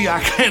Chung Lee. I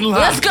can't lie.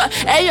 Let's go.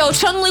 Hey, yo,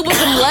 Chung Lee with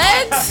them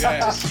legs?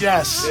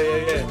 Yes.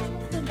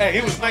 Hey,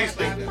 he was nice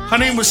like that. Her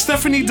name was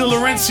Stephanie De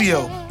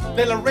Laurentio.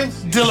 De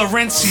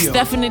Laurentio.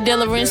 Stephanie De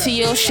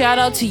Laurentio, shout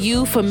out to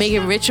you for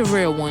making Rich a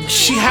real one.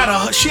 She had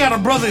a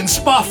brother in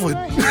Spofford.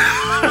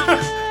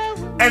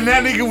 And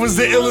that nigga was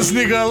the illest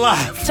nigga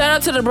alive. Shout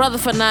out to the brother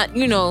for not,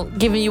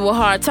 giving you a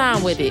hard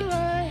time with it.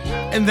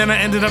 And then I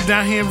ended up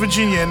down here in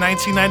Virginia in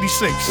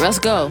 1996. Let's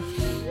go.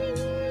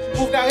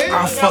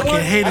 I fucking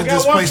hated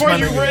this place, my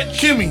nigga.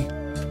 Kimmy,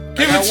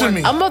 give it to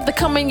me. I'm about to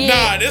come in here.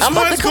 Nah, this I'm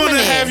about one's to come in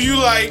gonna here. have you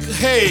like,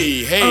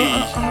 hey.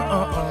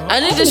 I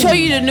need to show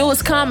you the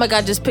newest comic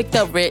I just picked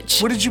up,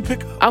 Rich. What did you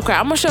pick up? Okay,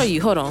 I'm gonna show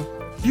you. Hold on.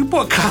 You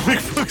bought comic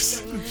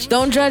books?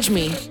 Don't judge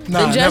me.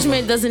 Nah, the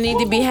judgment doesn't need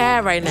to be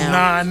had right now.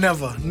 Nah,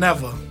 never.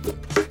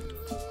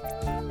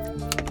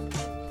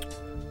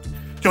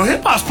 Yo,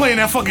 hip hop's playing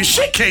that fucking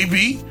shit,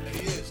 KB.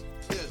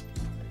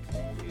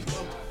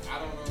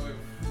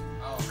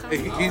 Hey,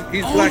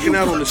 he's blacking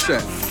out on the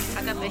set.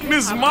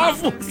 Miss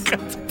Marvel.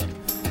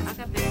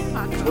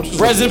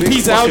 Rest in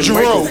peace, Al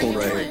Jarreau.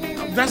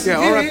 That's Yeah,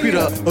 R.I.P. to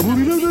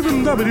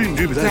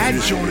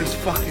That joint is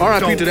fucking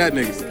R.I.P. to dope. that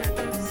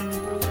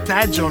nigga.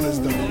 That joint is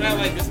dope.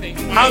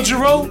 Al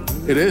Jarreau?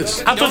 It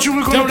is. I thought you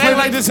were gonna Don't play act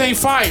like this ain't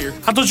fire.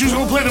 I thought you was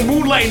gonna play the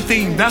Moonlighting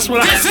theme. That's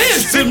what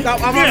This is. I'm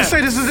about to say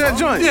this is that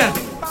joint. Yeah.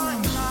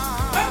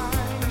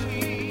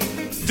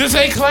 This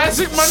ain't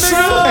classic, my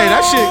nigga. Hey,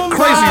 that shit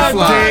crazy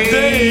fly.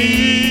 Day.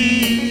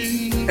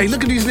 Hey,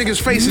 look at these niggas'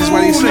 faces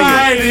while they singing.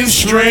 Moonlighting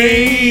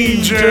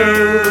strangers.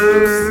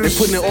 They're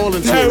putting it all into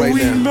it that right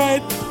we now.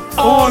 met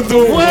on the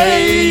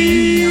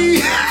way.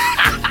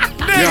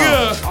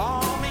 Nigga.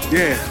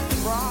 Yeah.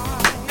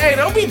 Hey,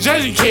 don't be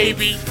judging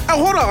KB. Oh,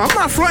 hold on. I'm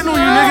not fronting on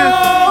you, nigga.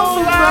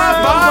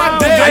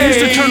 I used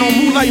to turn on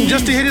Moonlighting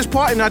just to hit his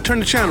part, and I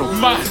turned the channel.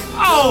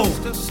 Oh.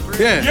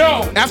 Yeah.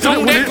 Yo, After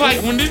don't when act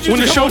like when did you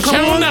the show come come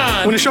Channel on,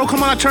 9? when the show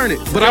come on, I turn it.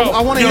 But Yo, I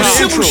want to Yo, hear the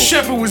Sybil intro.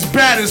 Shepherd was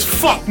bad as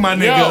fuck, my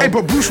nigga. Yo. Hey,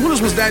 but Bruce Willis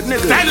was that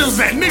nigga. That is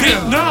that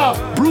nigga. No,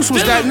 Bruce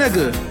was that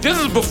nigga. This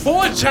is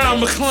before John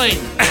McClane.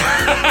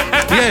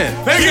 Yeah.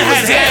 That He nigga was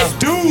had that hair.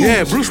 dude.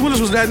 Yeah, Bruce Willis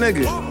was that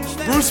nigga.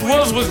 Bruce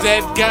Willis was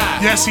that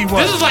guy. Yes, he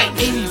was. This is like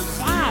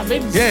 85,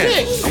 86.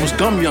 Yeah. I was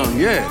dumb young.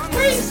 Yeah.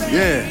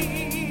 Yeah.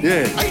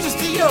 Yeah. I used to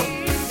stay up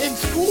in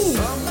school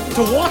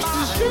to watch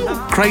this show.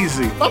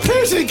 Crazy. My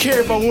parents didn't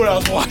care about what I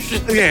was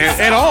watching. Yeah,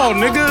 at all,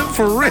 nigga.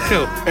 For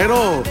real. At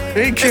all.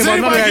 They ain't care Is about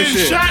none of anybody that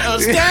getting shit. shot or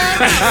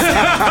stabbed?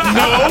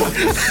 No.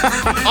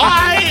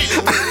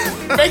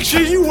 Alright. Make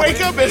sure you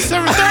wake up at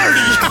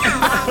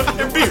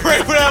 7:30 and be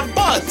ready for that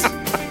bus.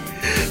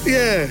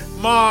 Yeah.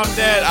 Mom,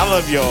 Dad, I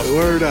love y'all.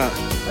 Word up.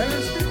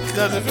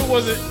 Because if it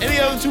wasn't any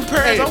other two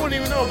parents, I wouldn't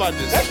even know about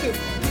this.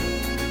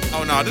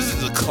 Oh no, this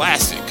is a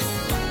classic.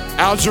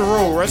 Al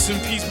Jarreau, rest in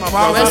peace, my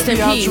brother. Rest in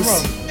peace.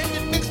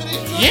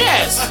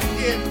 Yes.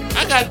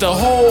 I got the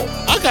whole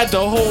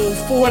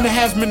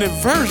 4.5 minute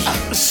version.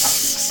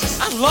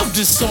 I love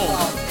this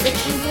song. It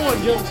came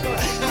on, yo.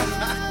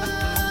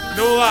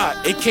 No lie,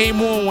 it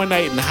came on one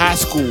night in high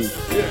school.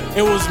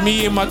 It was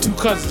me and my two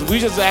cousins. We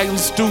just acting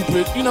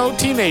stupid,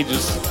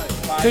 teenagers.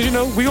 Cause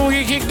we gonna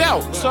get kicked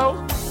out. So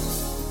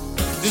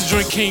this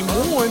joint came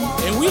on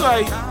and we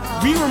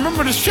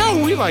remember the show.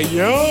 We like,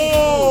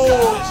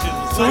 yo.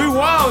 So we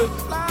wild.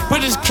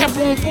 But it kept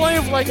on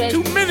playing for like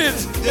 2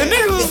 minutes. And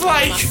niggas was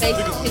like,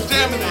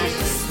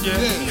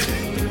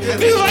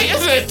 niggas like,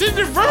 is that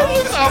different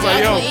versions? I was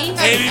like, yo,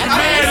 ain't even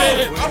mad at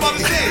it. I'm about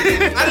to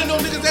say, I didn't know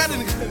niggas had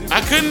it. I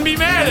couldn't be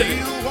mad at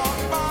it.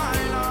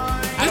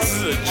 This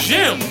is a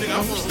gem.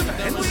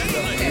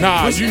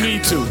 Nah, you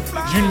need to.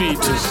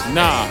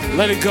 Nah,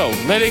 let it go.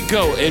 Let it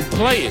go and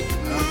play it.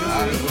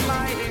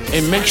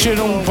 And make sure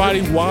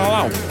nobody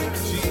wild out.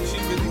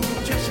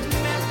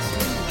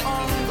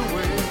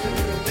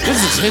 This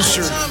is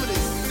history.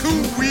 Who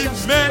we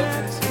met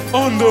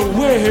On the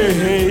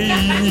way.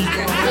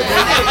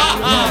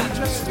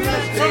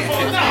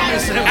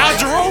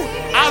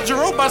 Al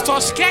Jarreau about to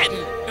start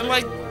scatting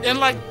in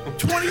like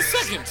 20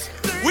 seconds.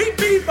 We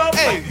beat about.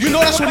 Hey, you know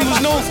that's what he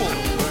was known for.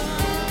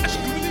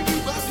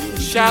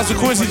 Shout out to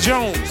Quincy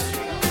Jones.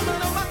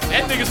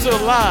 That nigga still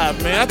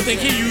alive, man. I think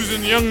he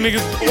using young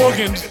niggas'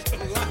 organs.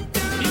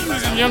 He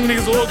using young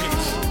niggas'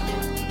 organs.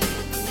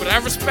 But I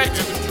respect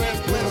him.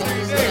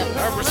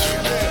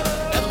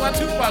 That's why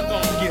Tupac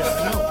gone. Yeah,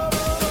 I know.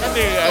 That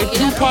nigga,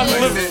 Tupac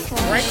living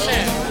right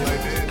now.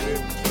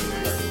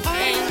 I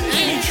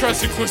ain't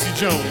trusted Quincy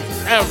Jones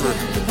ever.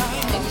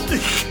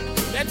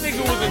 That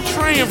nigga was in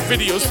Triumph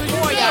video. So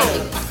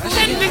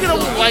that nigga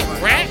don't like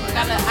rap.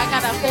 I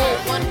gotta hold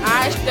one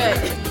eye shut.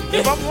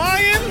 If I'm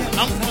lying,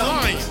 I'm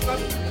lying.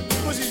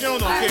 Quincy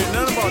Jones don't care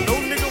nothing about no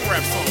nigga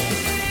rap song.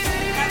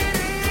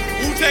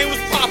 Wu-Tang was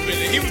popping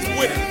and he was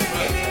with it.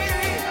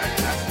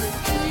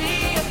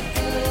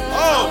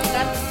 Oh!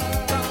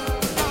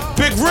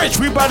 Big Rich,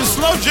 we about to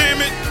slow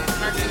jam it.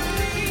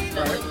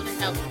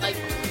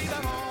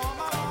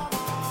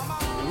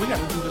 We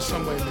gotta do this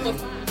some way, man.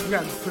 We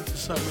gotta put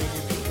this up and get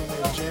people in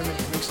there jamming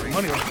and make some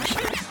money off this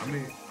shit. I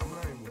mean, I'm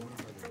not even going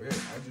to the bed.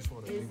 I just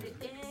want to leave it.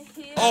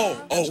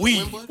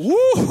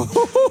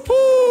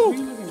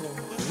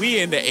 We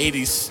in the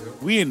 80s.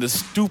 We in the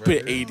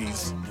stupid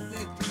 80s.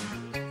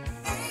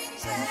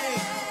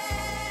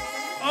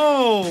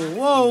 Oh,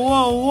 whoa.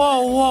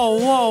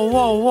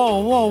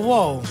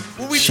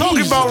 What we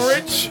talking about,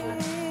 Rich?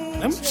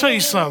 Let me tell you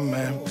something,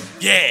 man.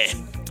 Yeah.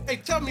 Hey,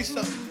 tell me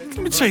something. Let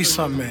me tell you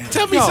something, man.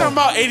 Tell me something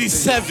about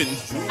 87.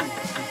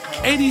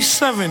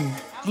 87,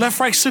 Left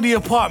Right City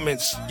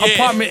Apartments, Yeah.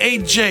 apartment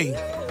 8J.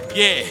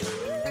 Yeah.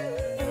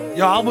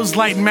 Yo, I was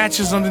lighting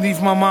matches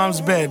underneath my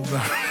mom's bed, bro.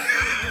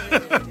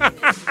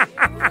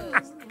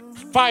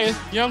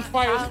 Young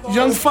fire.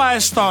 Young fire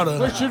starter.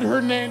 Richard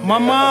Hernandez. My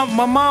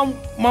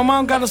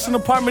mom got us an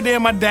apartment there.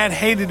 My dad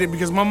hated it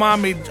because my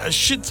mom made a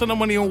shit ton of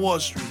money on Wall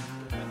Street.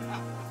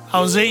 I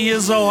was 8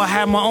 years old. I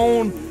had my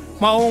own.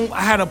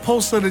 I had a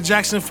poster of the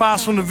Jackson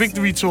 5s from the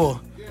Victory Tour.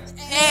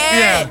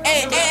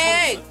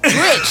 Hey,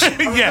 Rich.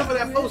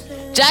 Yeah.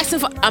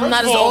 Jackson, I'm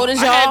not as old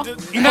as y'all.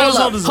 You're not as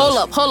old as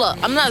us. Hold up.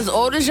 I'm not as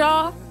old as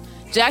y'all.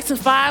 Jackson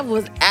 5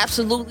 was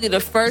absolutely the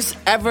first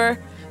ever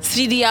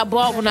CD I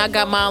bought when I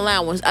got my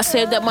allowance. I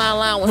saved up my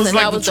allowance Was and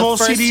like that the was the tall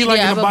first CD, like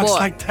I in a ever box bought.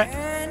 like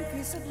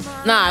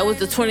that. Nah, it was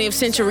the 20th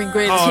Century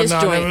Greatest Oh Hits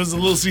no, joint. it was a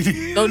little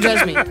CD. Don't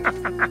judge me.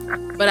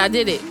 But I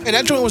did it. Hey,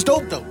 that joint was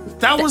dope though.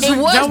 That was It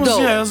was dope.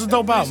 Yeah, it was a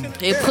dope album.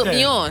 It put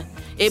me on.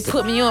 It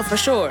put me on for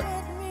sure.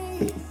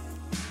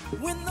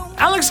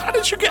 Alex, how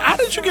did you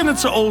get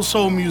into old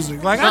soul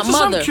music? Like, I'm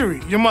mother.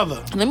 curious. Your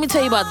mother, Let me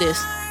tell you about this.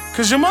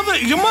 because your mother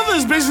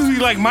is basically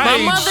like my My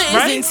age, mother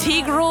right? is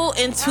integral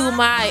into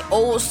my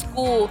old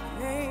school,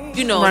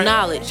 Right.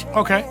 knowledge.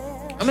 Okay,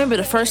 I remember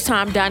the first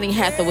time Donny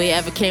Hathaway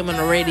ever came on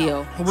the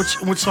radio.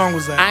 which song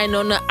was that? I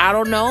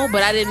don't know,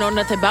 but I didn't know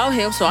nothing about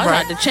him, so I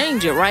Right. tried to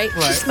change it, right? She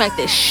Right. smacked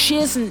the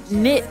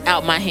shiznit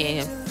out my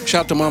hand.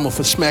 Shout out to Mama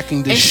for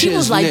smacking this And she shit.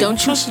 was like, don't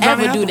you Trust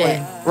Donny ever do Hathaway.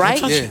 that, right?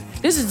 Don't touch Yeah.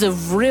 This is a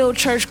real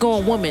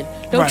church-going woman.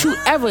 Don't Right. you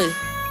ever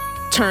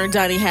turn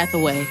Donny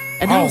Hathaway.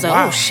 And I Oh, was like,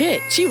 wow. oh,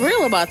 shit. She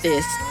real about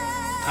this.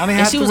 Donny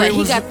And she was Hathaway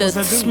like, he got the was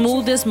that dude.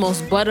 smoothest,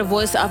 most butter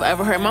voice I've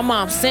ever heard. My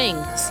mom sings.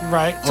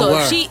 Right. So Oh,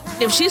 word.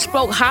 if she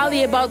spoke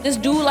highly about this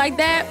dude like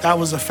that, That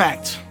was a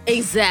fact.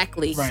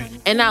 exactly. Right.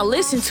 And I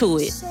listened to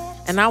it.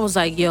 And I was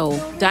like, yo,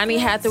 Donny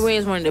Hathaway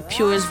is one of the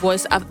purest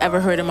voice I've ever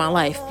heard in my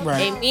life.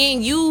 Right. And me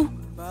and you,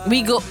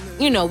 we go,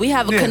 we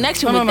have a Yeah.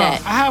 connection No, with no.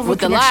 that. I have with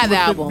a the connection live with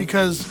it album.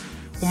 because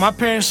when my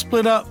parents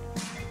split up,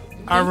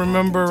 I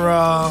remember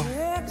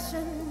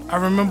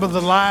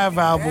the live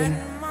album,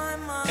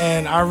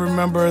 and I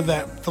remember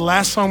that the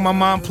last song my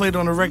mom played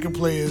on the record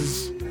player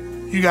is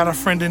 "You Got a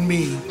Friend in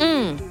Me,"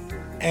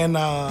 and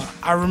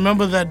I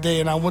remember that day,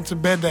 and I went to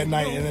bed that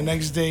night, and the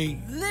next day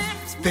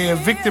they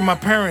evicted my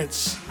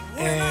parents,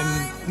 and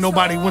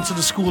nobody went to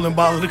the school and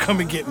bothered to come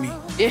and get me.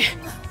 Yeah.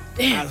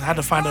 I had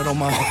to find out on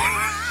my own.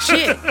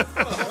 Shit.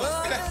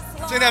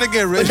 Say that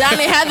again, Rich.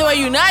 Donny Hathaway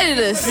united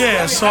us.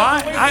 Yeah, so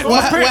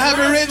What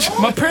happened, Rich?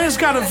 My parents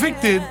got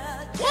evicted,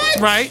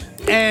 right?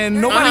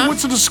 And nobody went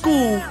to the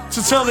school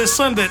to tell their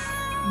son that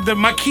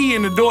my key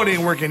in the door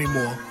didn't work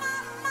anymore.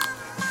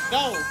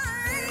 No.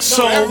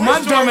 So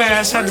my dumb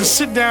ass had to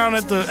sit down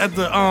at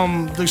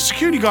the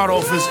security guard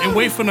office and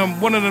wait for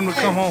one of them to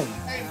come home.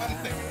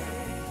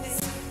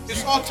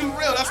 It's all too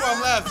real. That's why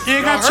I'm laughing. Yeah,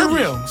 it got too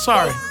real.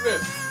 Sorry.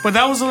 But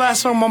that was the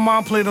last song my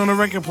mom played on the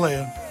record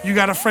player. You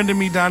Got a Friend in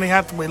Me, Donny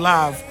Hathaway,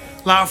 live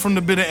from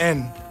the bitter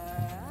end.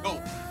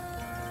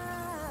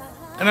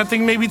 And I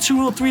think maybe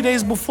 2 or 3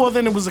 days before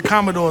then, it was the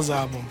Commodores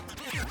album.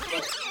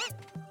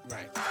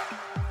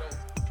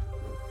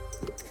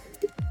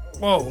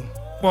 Whoa,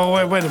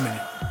 wait a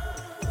minute.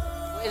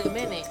 Wait a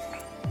minute.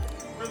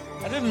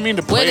 I didn't mean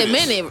to play Wait a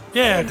this. minute.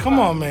 Yeah, come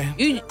on, man.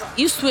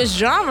 You switched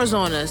genres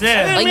on us.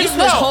 Yeah. Like you No.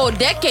 switched whole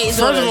decades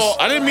on First of all, us.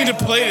 I didn't mean to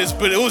play this,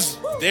 but it was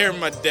there in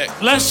my deck.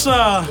 Let's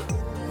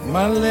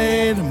My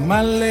lady,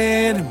 my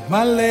lady,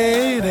 my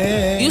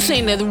lady. You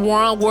sing the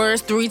wrong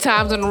words 3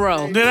 times in a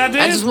row. Did I do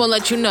it? I just want to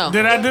let you know.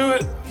 Did I do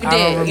it? You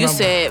did. You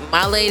said,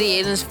 my lady,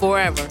 it is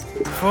forever.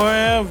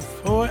 Forever.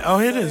 Oh,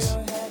 here it is.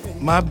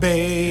 My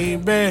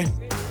baby.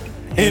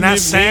 And I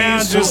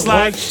sound just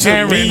like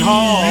Sharon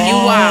Hall. You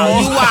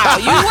wild.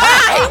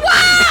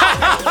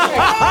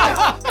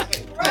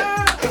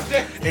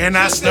 And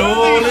I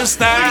stole his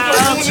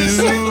style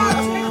too.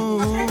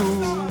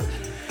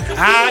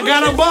 I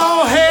got a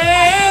bald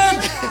head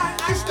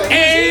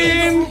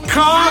and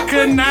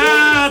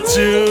coconut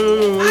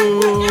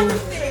too.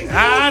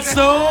 I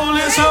stole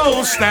his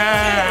whole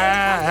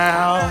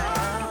style,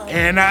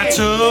 and I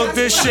took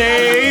the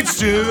shades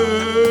too.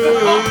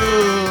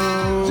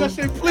 Just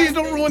say, please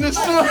don't ruin this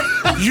song.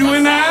 You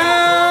and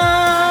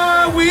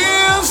I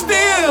will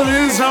steal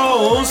his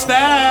whole style.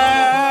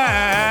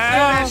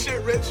 That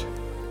shit, Rich.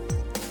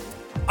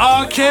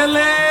 R.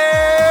 Kelly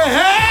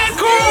had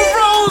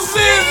cornrows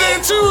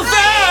in 2000.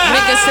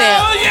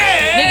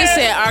 Nigga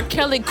said R.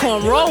 Kelly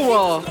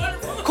cornrows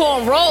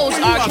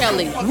R.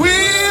 Kelly.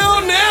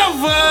 We'll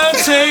never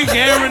take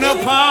Aaron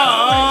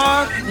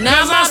apart.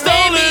 Now my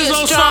baby is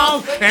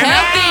strong,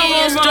 healthy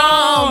and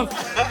strong.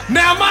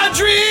 Now my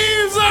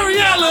dreams are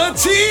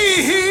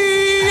reality.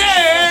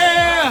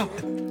 Yeah.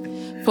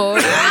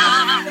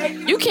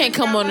 You can't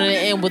come on to the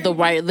end with the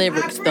right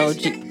lyrics though,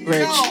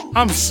 Rich.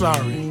 I'm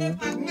sorry.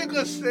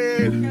 Nigga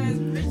said.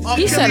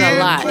 He said a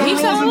lot. R.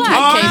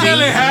 KB.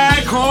 Kelly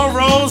had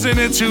cornrows in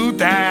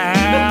 2000.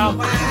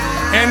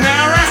 And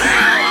now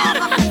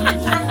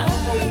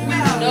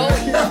No.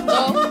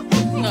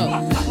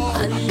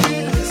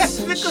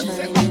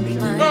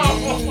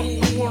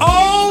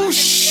 Oh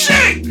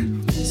shit! Wait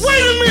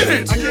a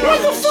minute! What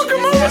the fuck am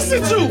I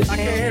listening to? I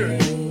can't hear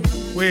it.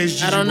 Where's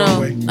Gigi I don't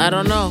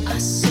know.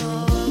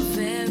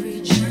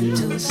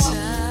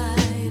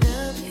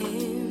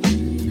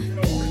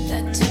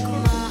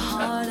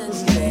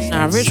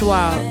 Nah, Rich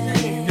Wild.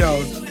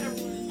 Yo,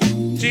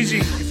 Gigi,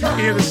 if you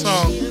hear the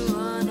song,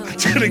 I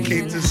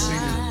dedicate this to you.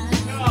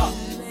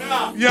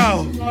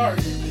 Yo,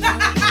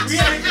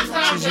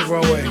 Gigi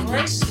Broadway,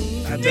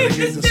 I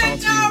dedicate this song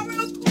to you.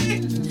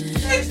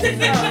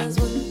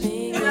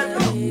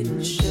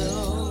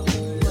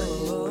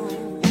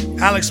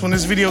 Alex, when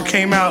this video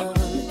came out,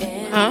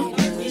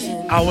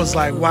 I was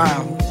like,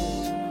 wow,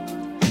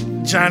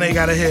 John A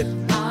got a hit.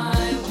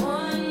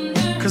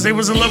 Because they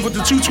was in love with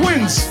the 2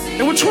 twins.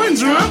 They were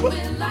twins, remember?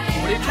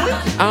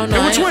 I don't know.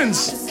 They were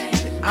twins.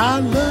 I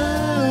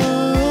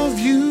love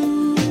you.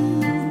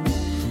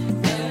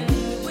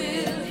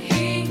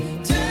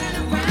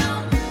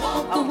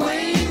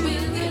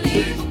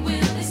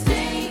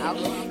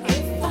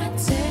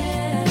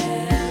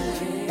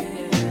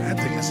 I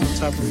think it's some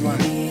type of fun.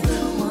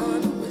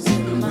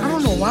 I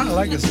don't know why I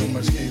like her so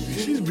much,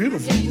 KB. She's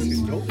beautiful.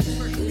 She's dope.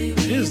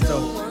 She is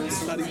dope.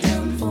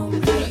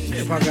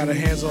 If I got her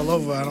hands all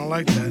over, I don't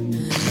like that.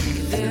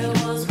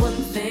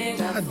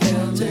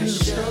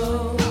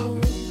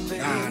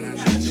 Nah.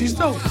 She's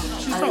dope.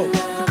 She's dope.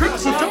 The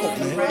girls are dope,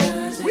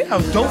 man. We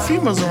have dope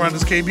females around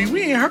us, KB.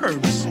 We ain't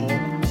herbs.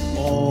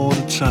 All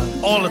the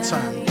time. All the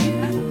time.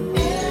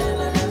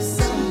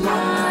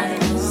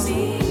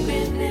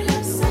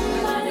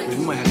 You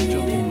might have to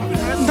jump in.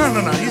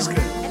 No. He's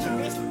good.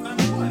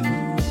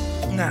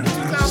 Nah.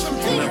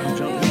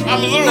 I'm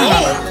a little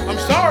low. I'm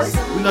sorry.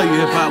 We know you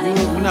hip hop.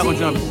 We're not gonna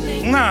jump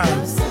in. Nah.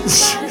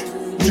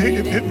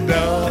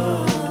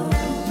 No.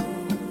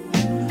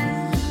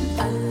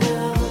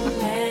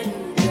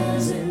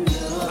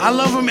 I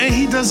love him and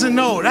he doesn't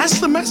know. That's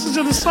the message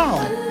of the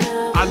song.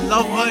 I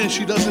love her and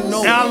she doesn't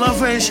know. And I love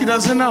her and she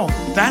doesn't know.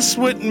 That's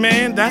what,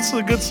 man, that's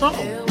a good song.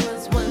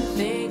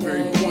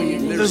 Very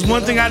poignant. There's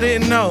one thing I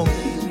didn't know.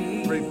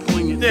 Very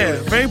poignant.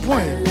 Yeah, very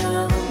poignant.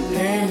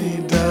 And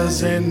he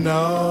doesn't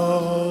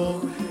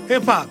know.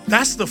 Hip hop,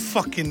 that's the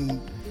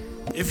fucking.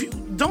 If you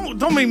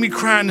don't make me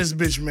cry in this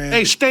bitch, man.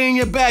 Hey, stay in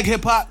your bag,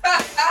 hip hop.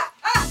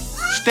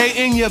 Stay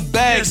in your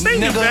bag, Yeah, stay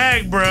in your nigga.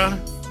 bag, bruh.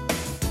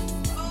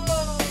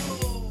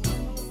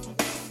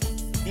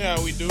 Yeah,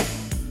 we do.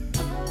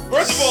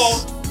 First of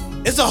all,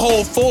 it's a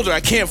whole folder I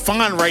can't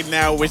find right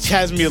now, which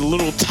has me a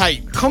little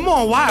tight. Come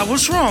on, why?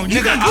 What's wrong?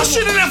 You got good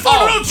shit in that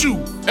folder, don't you?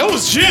 It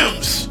was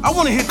gems. I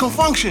want to hear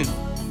Confunction.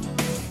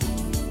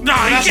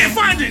 Nah, you can't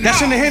find it.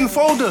 That's in the hidden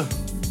folder.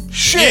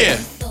 Shit. Yeah.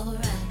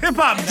 Hip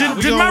hop. we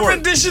Did gonna my work.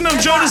 rendition of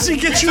Jodeci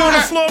get you on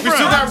the floor, We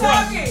still got bro?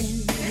 Rust.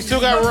 We still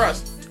got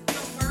Rust.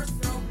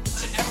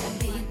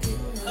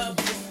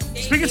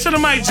 Speaking to the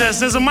mic, Jess.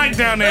 There's a mic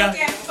down there.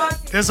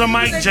 There's a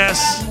mic,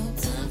 Jess.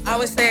 I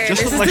was saying,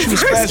 Just this looked like is she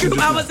was the first spazzing group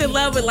just I was in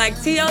love with. Like,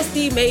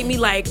 TLC made me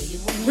like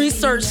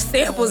research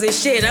samples and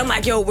shit. I'm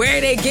like, yo, where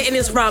are they getting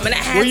this from? And it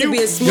had to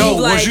be a smooth, Yo,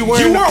 like. was you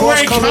wearing the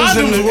cross colors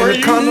and the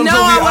condoms No,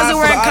 over I your wasn't eye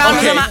wearing for the condoms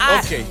on iPad? my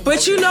eye. Okay.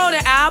 But you know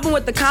the album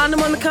with the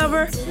condom on the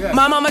cover? Yeah.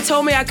 My mama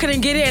told me I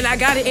couldn't get it, and I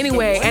got it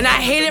anyway. And I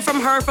hid it from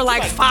her for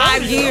like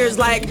 5 years.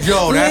 Like,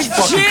 Yo, that's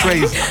fucking legit,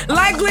 crazy.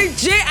 Like,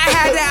 legit, I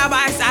had that album.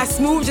 I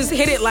smooth just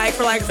hit it like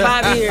for like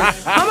 5 years.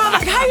 My mom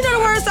like, how you know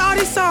the words to all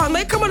these songs?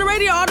 They come on the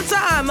radio all the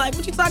time. Like,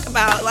 what you talking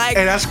about? Like,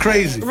 Hey, that's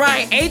crazy.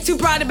 right, Ain't Too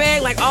Proud to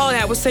Beg, like all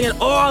that, was singing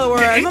all the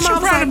words. Ain't My You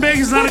mom was Proud to like, Beg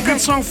is not a good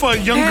song for a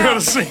young Hell, girl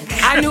to sing.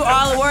 I knew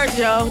all the words,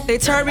 yo. They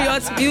turned me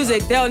on to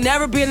music. There'll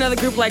never be another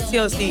group like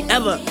TLC,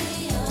 ever.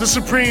 The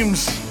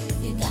Supremes.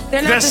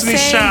 They're not Destiny's the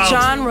same Child.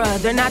 genre.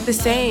 They're not the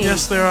same.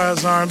 Yes, there are.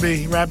 It's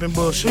R&B, rapping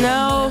bullshit.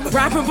 No,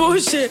 rapping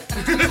bullshit.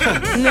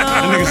 Niggas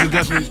No, in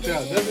Destiny's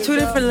Child. 2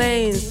 different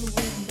lanes.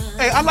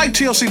 Hey, I like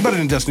TLC better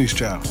than Destiny's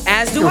Child.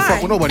 As do Give a fuck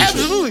I. what nobody says.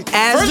 Absolutely.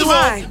 As First do of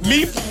all, I.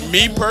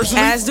 me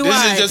personally, As do this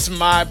I. is just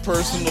my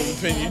personal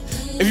opinion.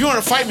 If you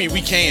want to fight me,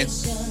 we can.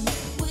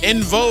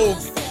 In Vogue,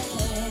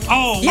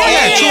 Oh,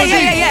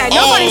 Yeah.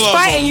 Nobody's All of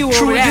fighting them. you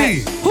True over that.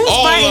 indeed. Who's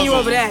All fighting of you them.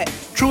 over that?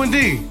 True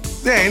indeed.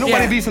 Yeah, ain't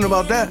nobody Yeah. beefing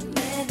about that.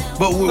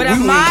 But But at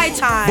my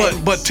time,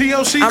 but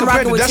TLC I'm compared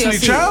rocking to with Destiny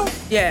TLC. Child,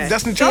 Yeah.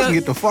 Destiny Child can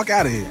get the fuck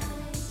out of here.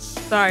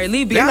 Sorry,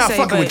 leave Beyonce. They're not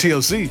fucking but with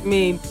TLC. I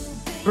mean,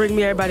 bring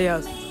me everybody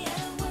else.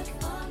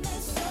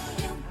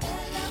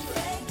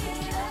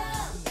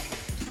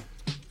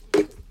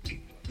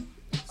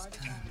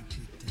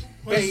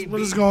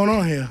 What is going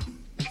on here?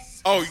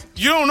 oh,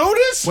 you don't know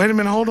this? Wait a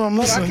minute, hold on,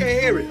 listen.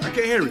 hear it. I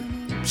can't hear it.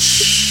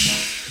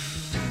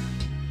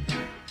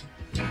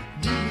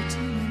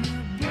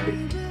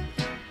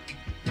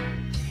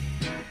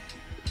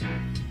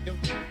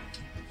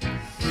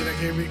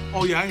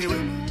 Oh yeah, I hear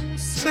it.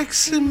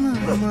 Sexy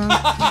mama.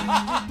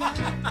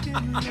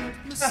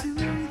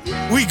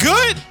 We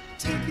good?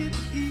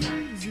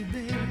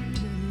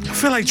 I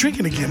feel like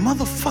drinking again.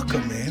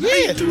 Motherfucker, man. How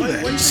you do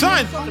that?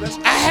 Son,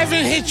 I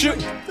haven't hit you.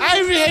 I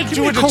haven't hit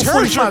you with the Code turn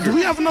 45. Do jerker.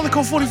 we have another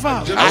Code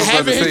 45? I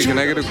haven't hit you. Can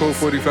I get a code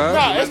 45?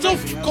 Nah, there's no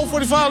code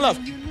 45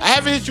 left. I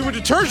haven't hit you with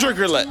the turn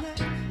jerker yet.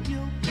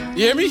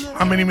 You hear me?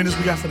 How many minutes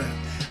we got for that?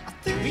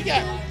 We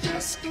got.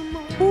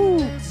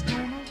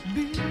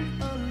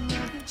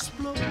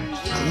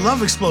 I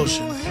love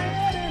Explosion. We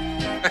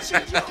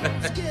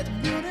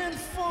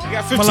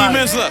got 15 Malak.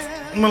 minutes left.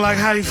 I'm like,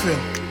 how you feel?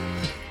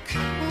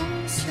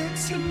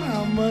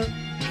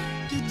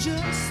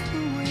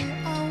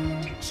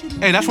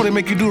 Hey, that's what they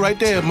make you do right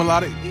there,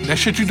 Melodic. That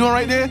shit you doing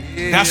right there,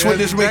 that's what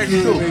this make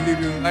you do.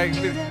 Like,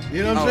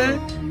 You know what I'm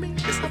saying?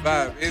 it's the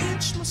vibe.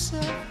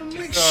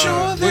 Make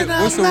sure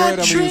that what's the I'm word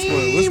not I'm gonna use for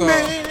it?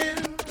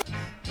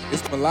 dreaming.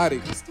 It's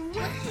melodic.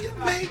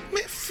 Make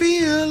me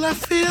feel, I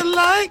feel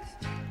like,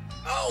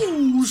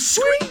 oh,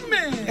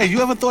 screaming. Hey,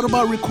 you ever thought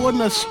about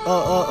recording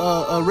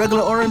a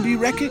regular R&B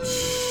record?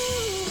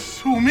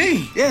 Who,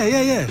 me?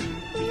 Yeah.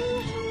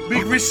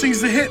 Big Rich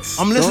sings the hits.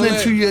 I'm listening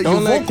to your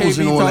vocals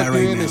and all that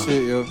right and now.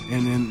 shit, yo.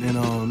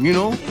 And you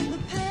know,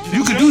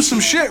 you could do some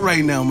shit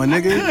right now, my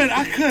nigga.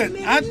 I could.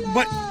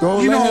 But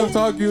Don't you let know, him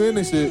talk you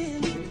into shit.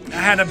 I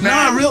had a Nah,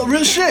 bad,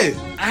 real shit.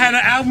 I had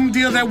an album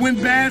deal that went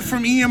bad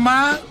from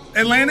EMI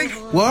Atlantic.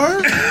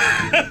 Word?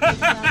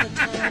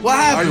 What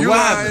happened? What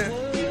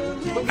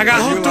happened? I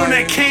got hooked on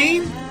that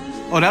cane.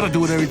 Oh, that'll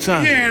do it every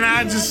time. Yeah, and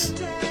I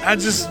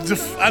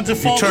You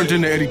defaulted. turned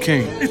into Eddie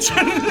King. It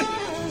turned-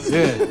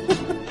 Yeah.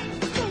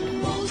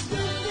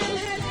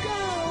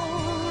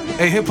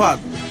 Hey, hip hop,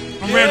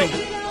 I'm ready.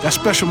 that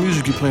special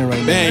music you playing right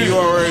now. Man, you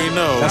already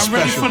know. That's I'm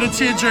ready special. for the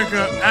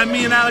tearjerker.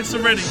 Me and Alex are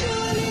ready.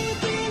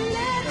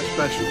 That's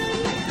special.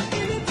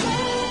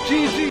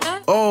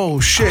 Oh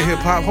shit, hip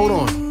hop. Hold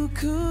on.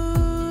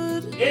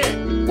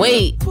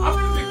 Wait.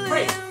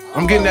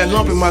 I'm getting that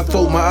lump in my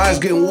throat. My eyes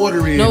getting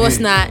watery. No, in it's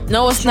here. not.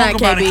 No, it's not,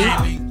 Talk about it,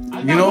 KB.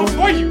 KB. You know?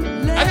 For you.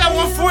 I got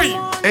one for you.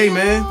 Hey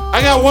man,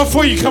 I got one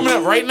for you coming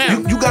up right now.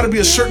 you got to be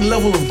a certain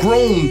level of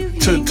grown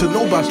to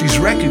know about these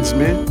records,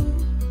 man.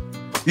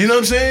 You know what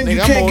I'm saying? Nigga,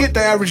 You I'm can't old. get the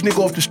average nigga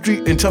off the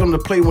street and tell him to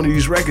play one of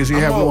these records. He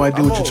have no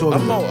idea what you're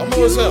talking about. I'm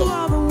old as hell.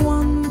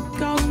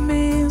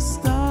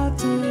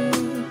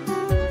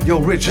 Yo,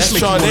 Rich, just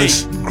make That's you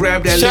Sade. want to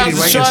grab that Shout lady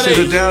out right to and sit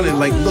her Sade. down and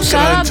like look Shout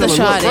at her out and to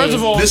tell her, Sade. look, First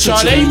of all, listen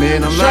Sade, to me,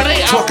 man. I'm not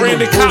Sade talking outran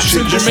no the cops bullshit.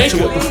 in Listen to Jamaica.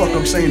 what the fuck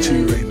I'm saying to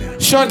you right now.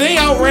 Sade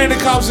outran the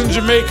cops in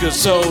Jamaica,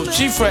 so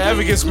she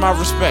forever gets my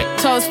respect.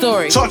 Tell a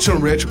story. Talk to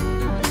him, Rich.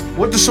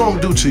 What the song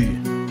do to you?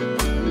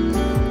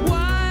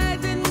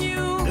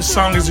 This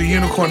song is a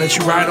unicorn that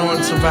you ride on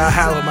to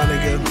Valhalla, my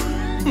nigga.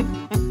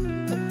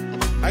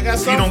 I got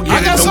something. don't get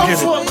I got it, don't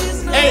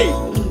something for. Hey,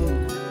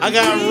 I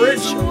got Rich.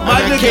 I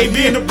got nigga,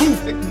 KB in the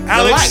booth.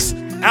 Alex,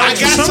 Relax.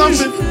 Alex, I got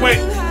something. Wait,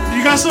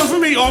 you got something for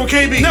me? Oh,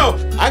 KB. No,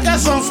 I got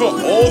something for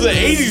all the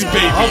 80s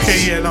babies. Okay,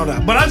 yeah, no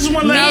doubt. But I just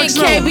want to Me let and Alex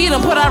know. KB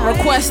done put our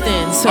request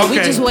in, so we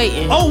just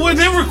waiting. Oh, well,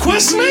 they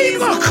request me?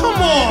 Oh,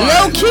 come on.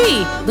 Low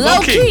key. Low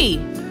Low key. key.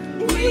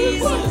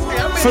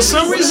 For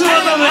some reason or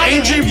another,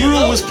 AJ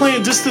Brewer was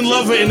playing Distant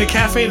Lover in the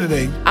cafe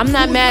today. I'm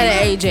not mad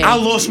at AJ. I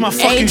lost my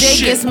fucking AJ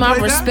shit. gets my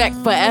respect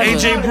forever.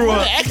 AJ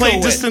Brewer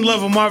played Distant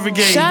Lover, Marvin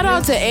Gaye. Shout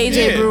out to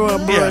AJ Brewer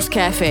and Brewer's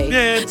Cafe.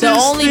 Yeah, the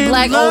only Distant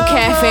black owned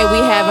cafe we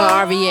have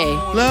at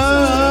RVA.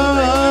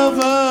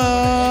 Lover.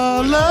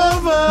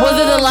 Was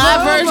it the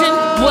live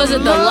version? Was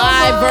it the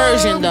live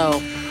version though?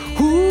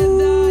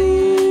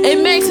 It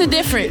makes a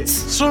difference.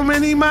 So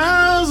many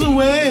miles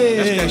away.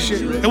 That's that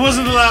shit, right? It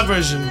wasn't the live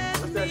version.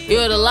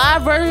 Yo, the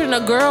live version, the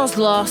girls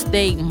lost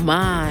their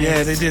mind.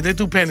 Yeah, they did. They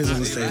threw panties on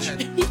the stage.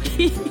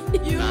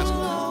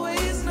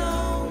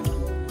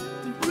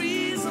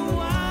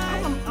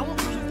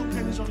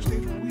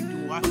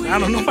 I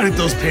don't know. Nobody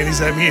throws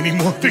panties at me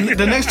anymore.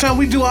 The next time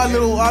we do our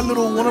little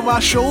one of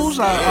our shows,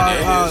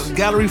 our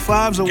Gallery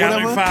 5s or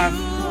Gallery whatever.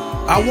 5.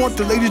 I want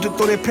the ladies to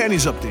throw their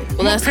panties up there.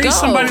 Well, let's Pay go.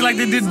 somebody like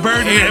they did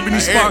Bird and Ebony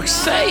Sparks.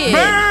 Say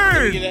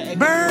it.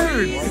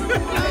 Bird.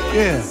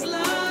 Yeah.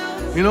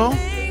 You know?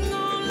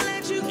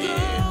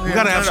 We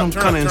gotta have some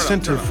kind of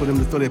incentive for them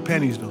to throw their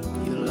panties though.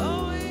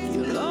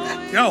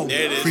 Yo.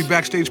 Free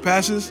backstage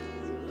passes.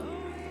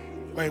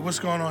 Wait, what's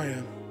going on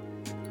here?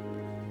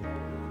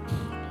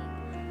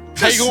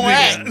 How you gonna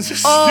act?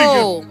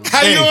 Oh.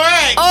 How you gonna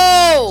act?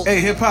 Oh.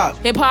 Hey, hip hop.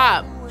 Hip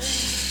hop.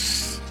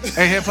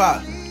 Hey, hip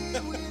hop.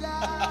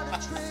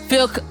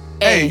 Phil.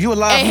 Hey, you a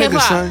live nigga,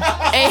 son.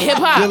 Hey, hip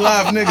hop. You a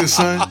live nigga,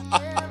 son.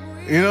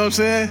 You know what I'm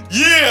saying?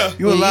 Yeah.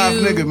 You a live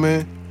nigga,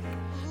 man.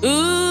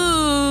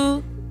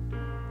 Ooh.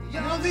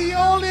 You're the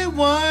only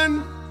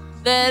one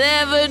that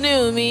ever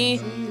knew me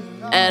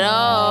at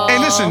all. Hey,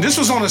 listen, this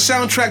was on a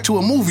soundtrack to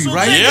a movie,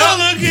 right? Take a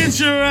look at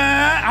your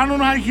eye. I don't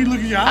know how you keep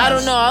looking at your eyes. I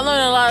don't know. I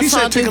learned a lot of He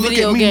said, songs take a through look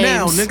video at me games.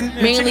 now,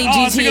 nigga. Mainly Take a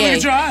look at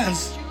GTA. your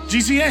eyes.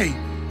 GTA.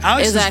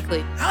 Alex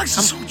Exactly. Alex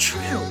is so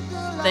trill.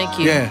 Thank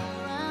you. Yeah.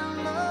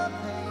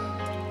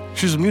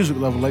 She's a music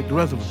lover like the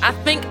rest of us.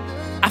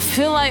 I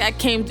feel like I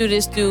came through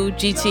this through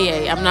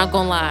GTA. I'm not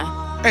gonna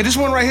lie. Hey, this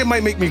one right here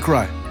might make me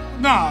cry.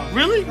 Nah,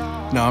 really?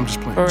 No, I'm just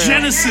playing. For real.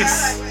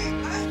 Genesis.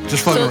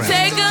 Just fucking So around.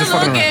 take a Just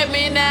fucking look around. at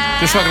me now.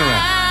 Just fucking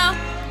around.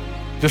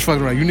 Just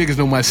fucking around. You niggas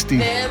know my Steve.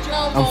 There's no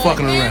I'm more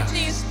fucking around.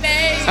 empty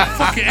space.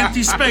 Fucking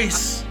empty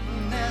space.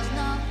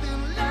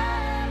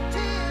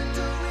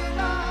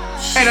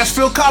 Hey, that's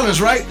Phil Collins,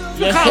 right?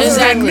 Phil Collins was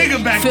that Exactly.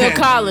 nigga back Phil then.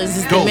 Collins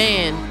is the Dope.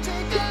 man.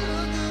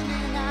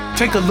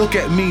 Take a look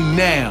at me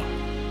now.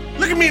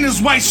 Look at me in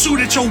this white suit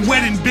at your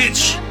wedding,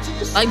 bitch.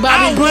 Like I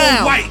Bobby wore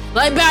Brown. white.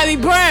 Like Bobby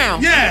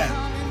Brown. Yeah.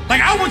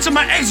 Like I went to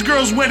my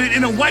ex-girl's wedding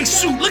in a white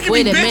suit. Look at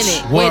Wait me, a bitch.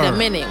 minute. Word.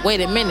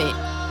 Wait a minute.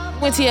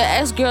 Went to your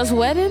ex-girl's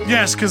wedding?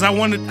 Yes, because I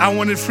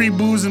wanted free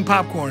booze and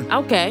popcorn.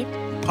 Okay.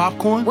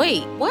 Popcorn?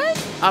 Wait, what?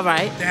 All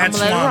right. I'm Dad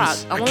gonna let it rock.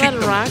 swans. I'm I gonna let it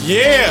kicked rock.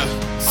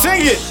 Yeah.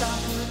 Sing it.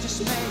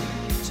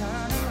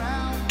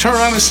 Turn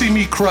around and see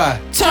me cry.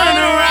 Turn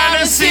around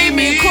and see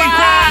me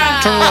cry.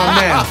 Turn around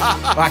now.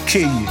 I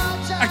kill you.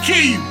 I kill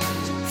you.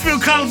 Phil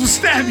Collins will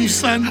stab you,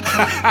 son.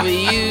 For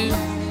you.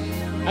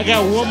 I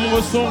got one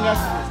more song.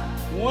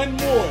 One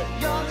more.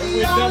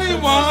 The only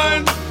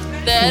one.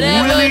 That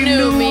ever Really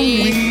knew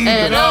me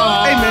at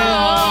all. Hey,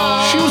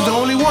 man. She was the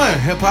only one,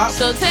 hip hop.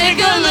 So take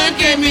a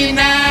look at me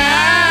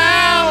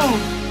now.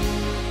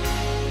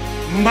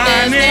 My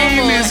There's no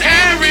name more is empty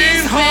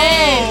Aaron space.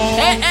 Hall.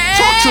 Hey, hey.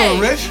 Talk to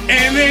him, Rich.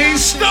 And they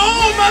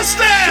stole my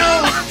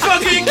style,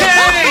 fucking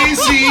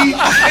Casey.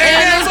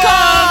 And it's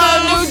called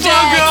the New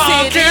Jack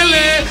City.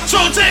 Kelly.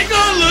 So take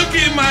a look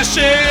at my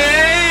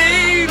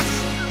shades.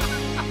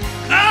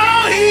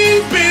 Oh, he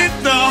bit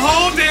the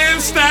whole damn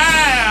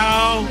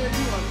style.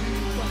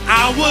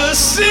 I was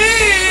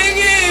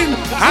singing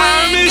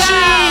I Miss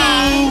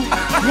You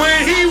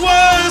when he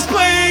was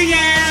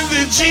playing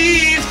the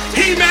G's.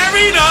 He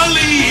married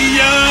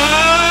Aaliyah.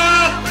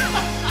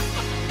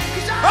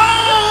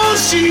 Oh,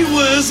 she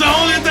was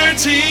only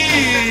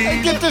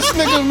 13. Get this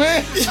nigga,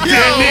 man.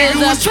 That nigga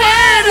was a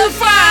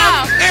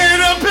pedophile.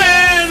 and a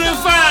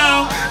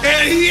pedophile,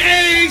 and he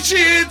ain't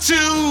shit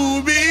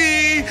to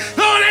me.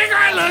 Oh, they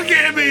gonna look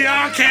at me,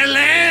 R.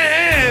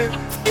 Kelly.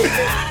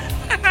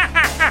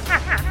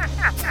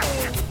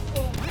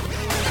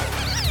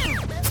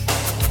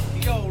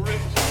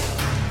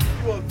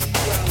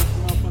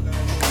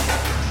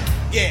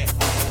 Yeah.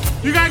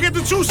 You gotta get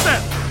the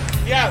two-step.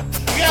 Yeah.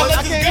 You gotta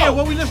let this go.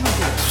 What we listening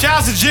to? Shout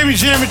out to Jimmy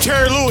Jam and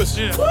Terry Lewis.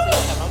 Yeah.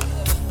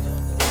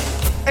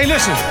 Hey,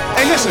 listen.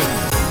 Hey, listen.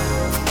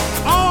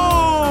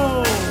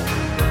 Oh.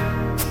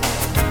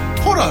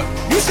 Hold up.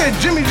 You said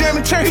Jimmy Jam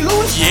and Terry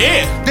Lewis?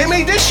 Yeah. They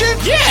made this shit?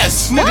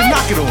 Yes. Niggas,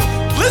 knock it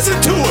off. Listen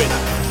to it.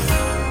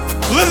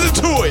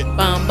 Listen to it.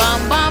 Bum,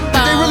 bum, bum, bum.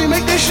 Did they really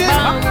make this shit?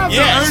 I'm gonna have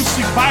Yes.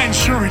 to earn to buy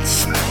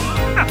insurance.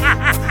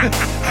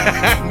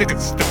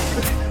 Niggas stupid.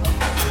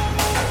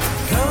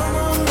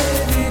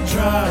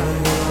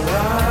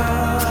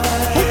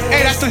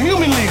 Hey, that's the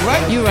Human League,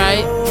 right? You right.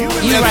 You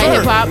Yes, right, sir.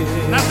 hip hop.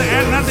 Not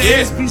the Yeah.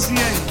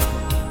 SPCA.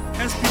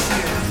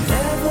 SPCA.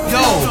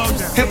 Yo,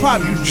 hip hop,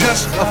 you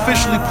just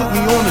officially put me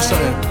on to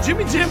something.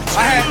 Jimmy Jam.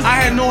 I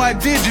had no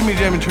idea Jimmy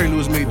Jam and Terry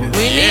Lewis made this.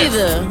 Me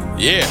neither.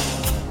 Yeah.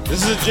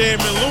 This is a Jam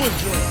and Lewis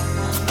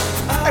joint.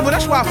 Hey, but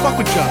that's why I fuck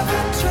with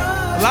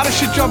y'all. A lot of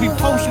shit y'all be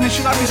posting and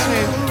shit, I be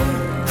saying,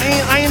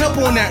 I ain't up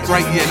on that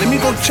right yet. Let me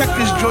go check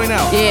this joint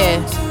out. Yeah.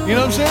 You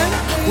know what I'm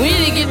saying? We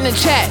need to get in the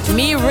chat.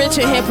 Me, Rich,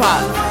 and Hip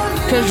Hop.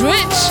 Cause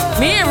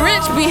me and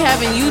Rich be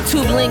having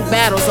YouTube link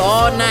battles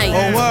all night.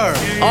 Oh, word.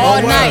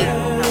 All night.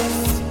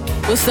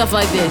 With stuff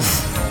like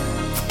this.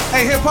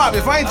 Hey, Hip Hop,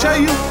 if I ain't tell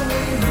you,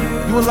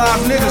 you a live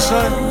nigga,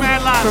 son.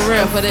 Mad live. For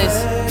real, for this.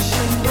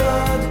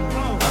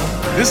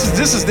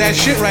 This is that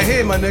shit right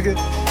here, my nigga.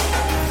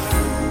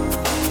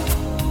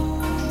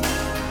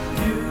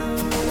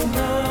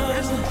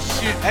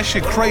 That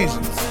shit crazy.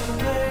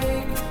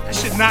 That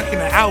shit knocking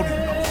the Audi.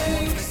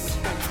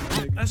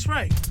 That's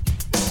right.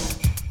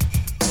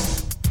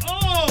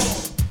 Oh,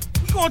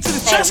 we going to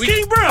the Chess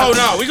King, bro. Oh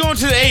no, we going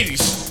to the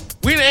 80s.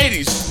 We in the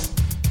 80s.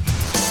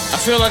 I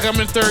feel like I'm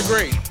in 3rd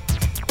grade.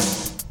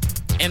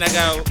 And I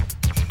got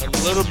a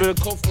little bit of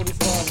Colt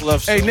 45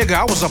 left. Hey, nigga,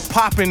 I was a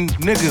poppin'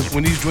 nigga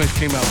when these joints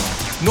came out.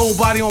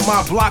 Nobody on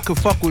my block could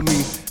fuck with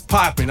me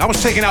poppin'. I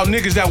was taking out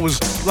niggas that was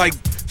like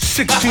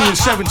 16 and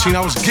 17. I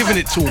was giving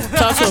it to them.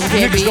 Talk to him,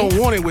 KB. Niggas don't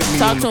want it with me.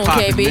 Talk to him,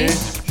 poppin', KB.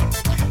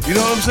 Man. You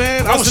know what I'm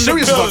saying? I was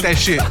serious about that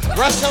shit.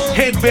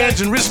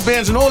 Headbands and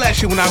wristbands and all that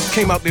shit when I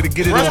came out there to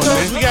get it on,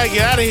 man. We gotta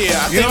get out of here.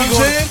 You know what I'm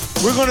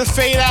saying? We're gonna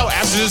fade out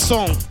after this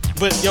song.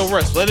 But yo,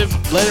 Russ, let it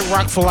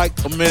rock for like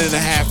a minute and a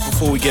half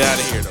before we get out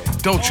of here, though.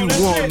 Don't you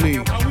want me?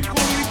 Are we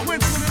calling it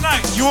quits for the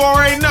night? You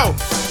already know.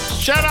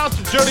 Shout out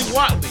to Jody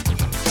Watley.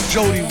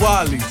 Jody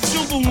Watley,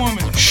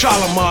 Superwoman.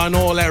 Shalimar and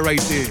all that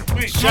right there.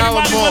 Wait, Jody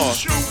Watley wasn't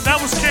true. That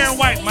was Karen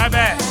White. My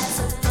bad.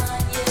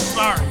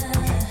 Sorry.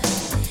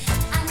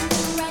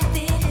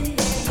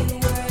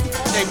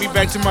 Take me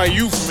back to my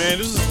youth, man.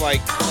 This is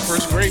like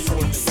 1st grade for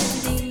me.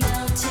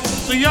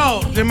 So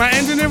yo, am I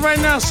ending it right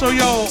now? So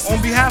yo,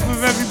 on behalf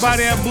of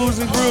everybody at Booze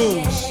and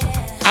Grooves,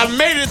 I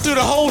made it through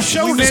the whole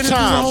show we made this it through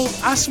the time. whole-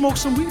 I smoked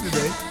some weed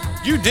today.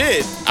 You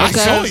did. I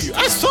saw you.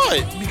 I saw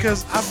it.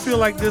 Because I feel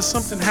like there's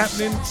something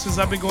happening since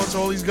I've been going to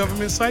all these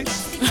government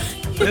sites.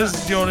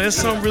 There's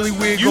something really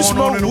weird You going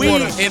on in the weed,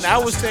 water. and I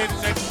was standing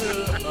next to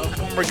a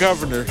former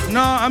governor.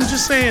 No, I'm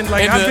just saying,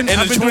 like And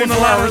I've been doing a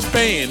lot of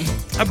Spain.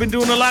 I've been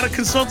doing a lot of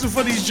consulting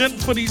for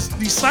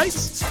these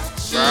sites.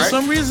 For Right.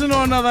 some reason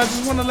or another, I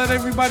just want to let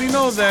everybody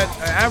know that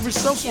an average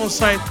cell phone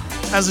site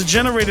has a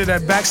generator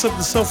that backs up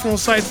the cell phone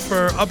site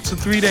for up to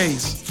 3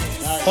 days.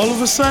 All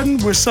of a sudden,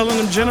 we're selling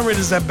them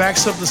generators that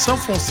backs up the cell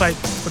phone site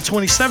for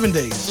 27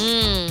 days.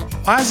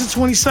 Why is it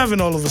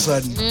 27 all of a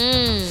sudden?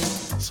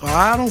 So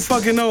I don't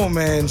fucking know,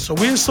 man. So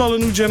we're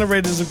installing new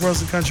generators across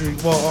the country,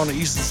 well, on the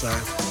eastern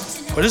side.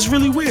 But it's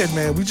really weird,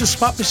 man. We just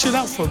swap the shit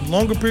out for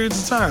longer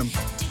periods of time.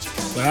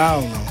 But I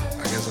don't know.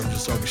 I guess I'm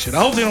just talking shit. I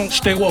hope they don't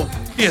stay woke.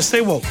 Yeah,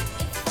 stay woke.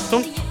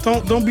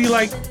 Don't be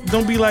like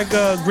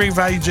Great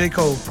Value J.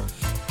 Cole.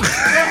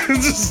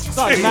 Just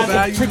stay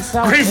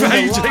woke. Great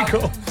Value J.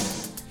 Cole.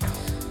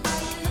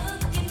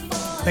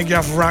 Thank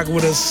y'all for rocking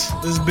with us.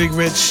 This is Big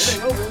Rich.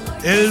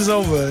 It is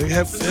over.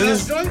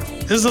 This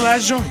is the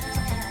last joint.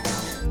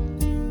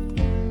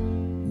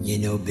 You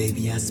know,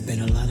 baby, I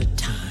spent a lot of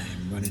time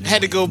running.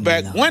 Had to go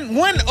back. One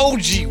last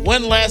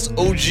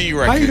OG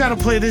record. Why you gotta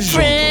play this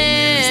joint?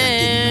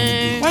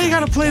 Why you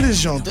gotta play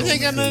this joint? This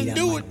ain't got nothing to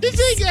do with. This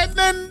ain't got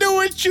nothing to do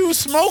with you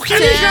smoking.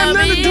 It ain't got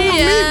nothing to do with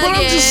me, but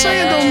I'm just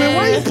saying though, man.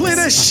 Why you play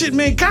that shit,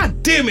 man?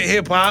 God damn it,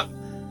 hip hop.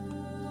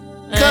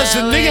 Cause the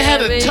nigga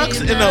had a tux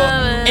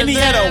and he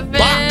had a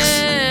box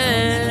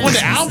on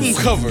the album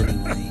cover.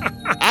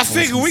 I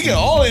figure we can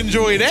all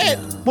enjoy that.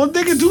 Well,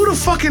 nigga, do the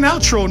fucking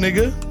outro,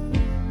 nigga.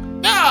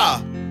 Nah,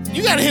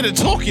 you gotta hear the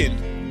talking.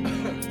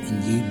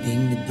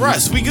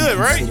 Russ, we good,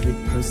 right?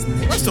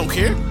 Russ don't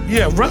care.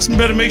 Yeah, Russ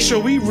better make sure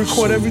we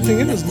record everything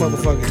in this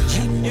motherfucker.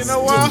 You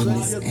know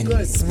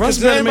what? Russ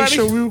better make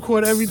sure we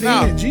record everything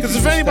Nah, in. because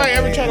if anybody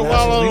ever try to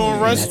wild out on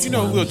Russ, you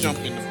know we'll jump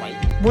in the fight.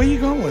 Where you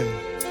going?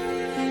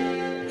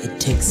 It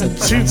takes a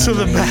Shoot to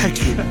the back,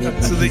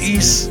 to the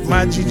east.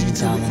 My GG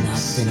to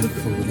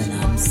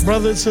the east.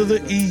 Brother to the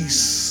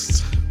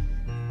east.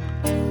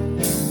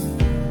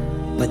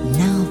 But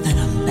now that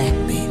I'm back,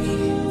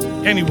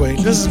 baby. Anyway,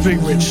 this is Big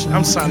Rich.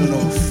 I'm signing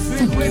off.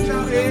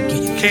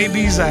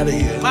 KB's out of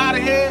here. Out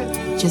of here.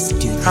 Just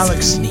do this.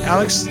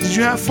 Alex, did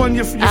you have fun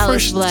your Alex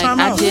first Black, time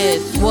out? I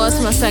did. Well,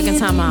 it's my second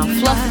time out.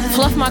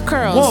 Fluff my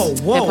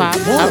curls. Whoa, Hip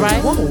hop. All right.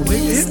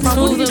 Hip-hop,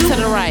 Smooth them to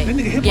the right.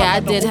 Yeah, I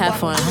did have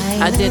fun.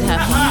 I did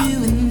have fun.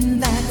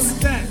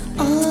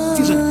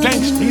 He's a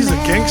gangster. He's a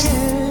gangster.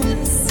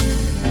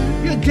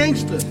 You're a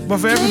gangster. But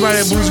for everybody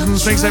at Booze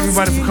Grooves, thanks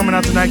everybody for coming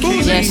out tonight.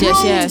 KZ.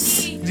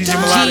 Yes. DJ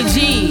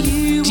Melodic.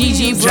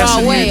 GG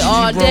Broadway GG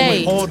all Broadway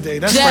day. all day.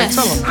 That's Jess.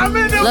 right. Tell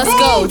him. Let's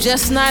go.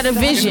 Just Snyder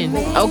Vision.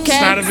 Okay?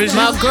 Snyder Vision.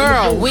 My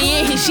girl.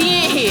 She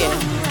ain't here.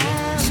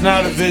 It's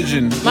not a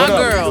vision. My What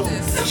up? girl.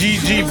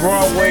 GG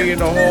Broadway in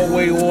the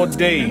hallway all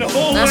day.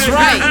 That's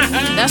right.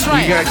 That's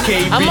right. We got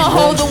KB. I'm gonna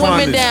hold the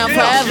Bronx women Fondant. down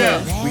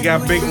forever. We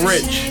got Big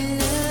Rich.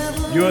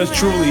 Yours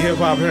truly, Hip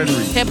Hop Henry.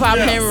 Hip Hop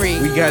Henry.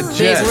 We got Big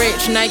Jess.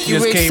 Rich, Nike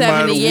Just Rich came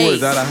out of the 78.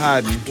 woods, out of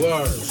hiding.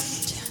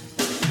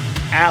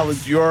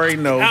 Alex, you already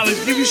know.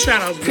 Alex, give you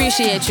shout outs.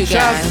 Appreciate you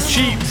Shout out guys. to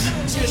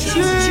Cheats.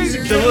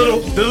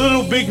 The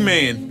little big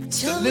man.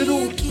 The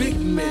little big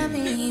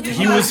man.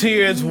 He was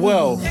here as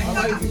well.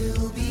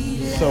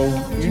 So,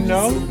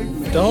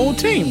 the whole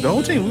team,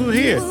 we were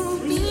here.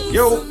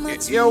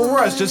 Yo,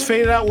 Russ, just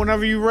fade it out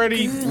whenever you're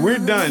ready. We're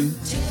done.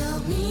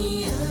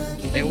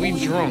 And we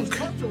drunk.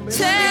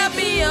 Tell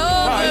me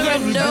over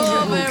and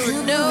over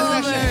and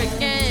over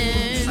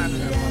again.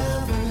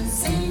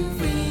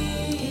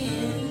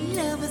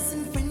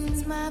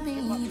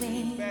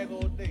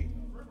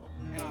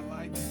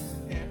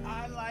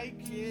 I like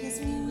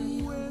it.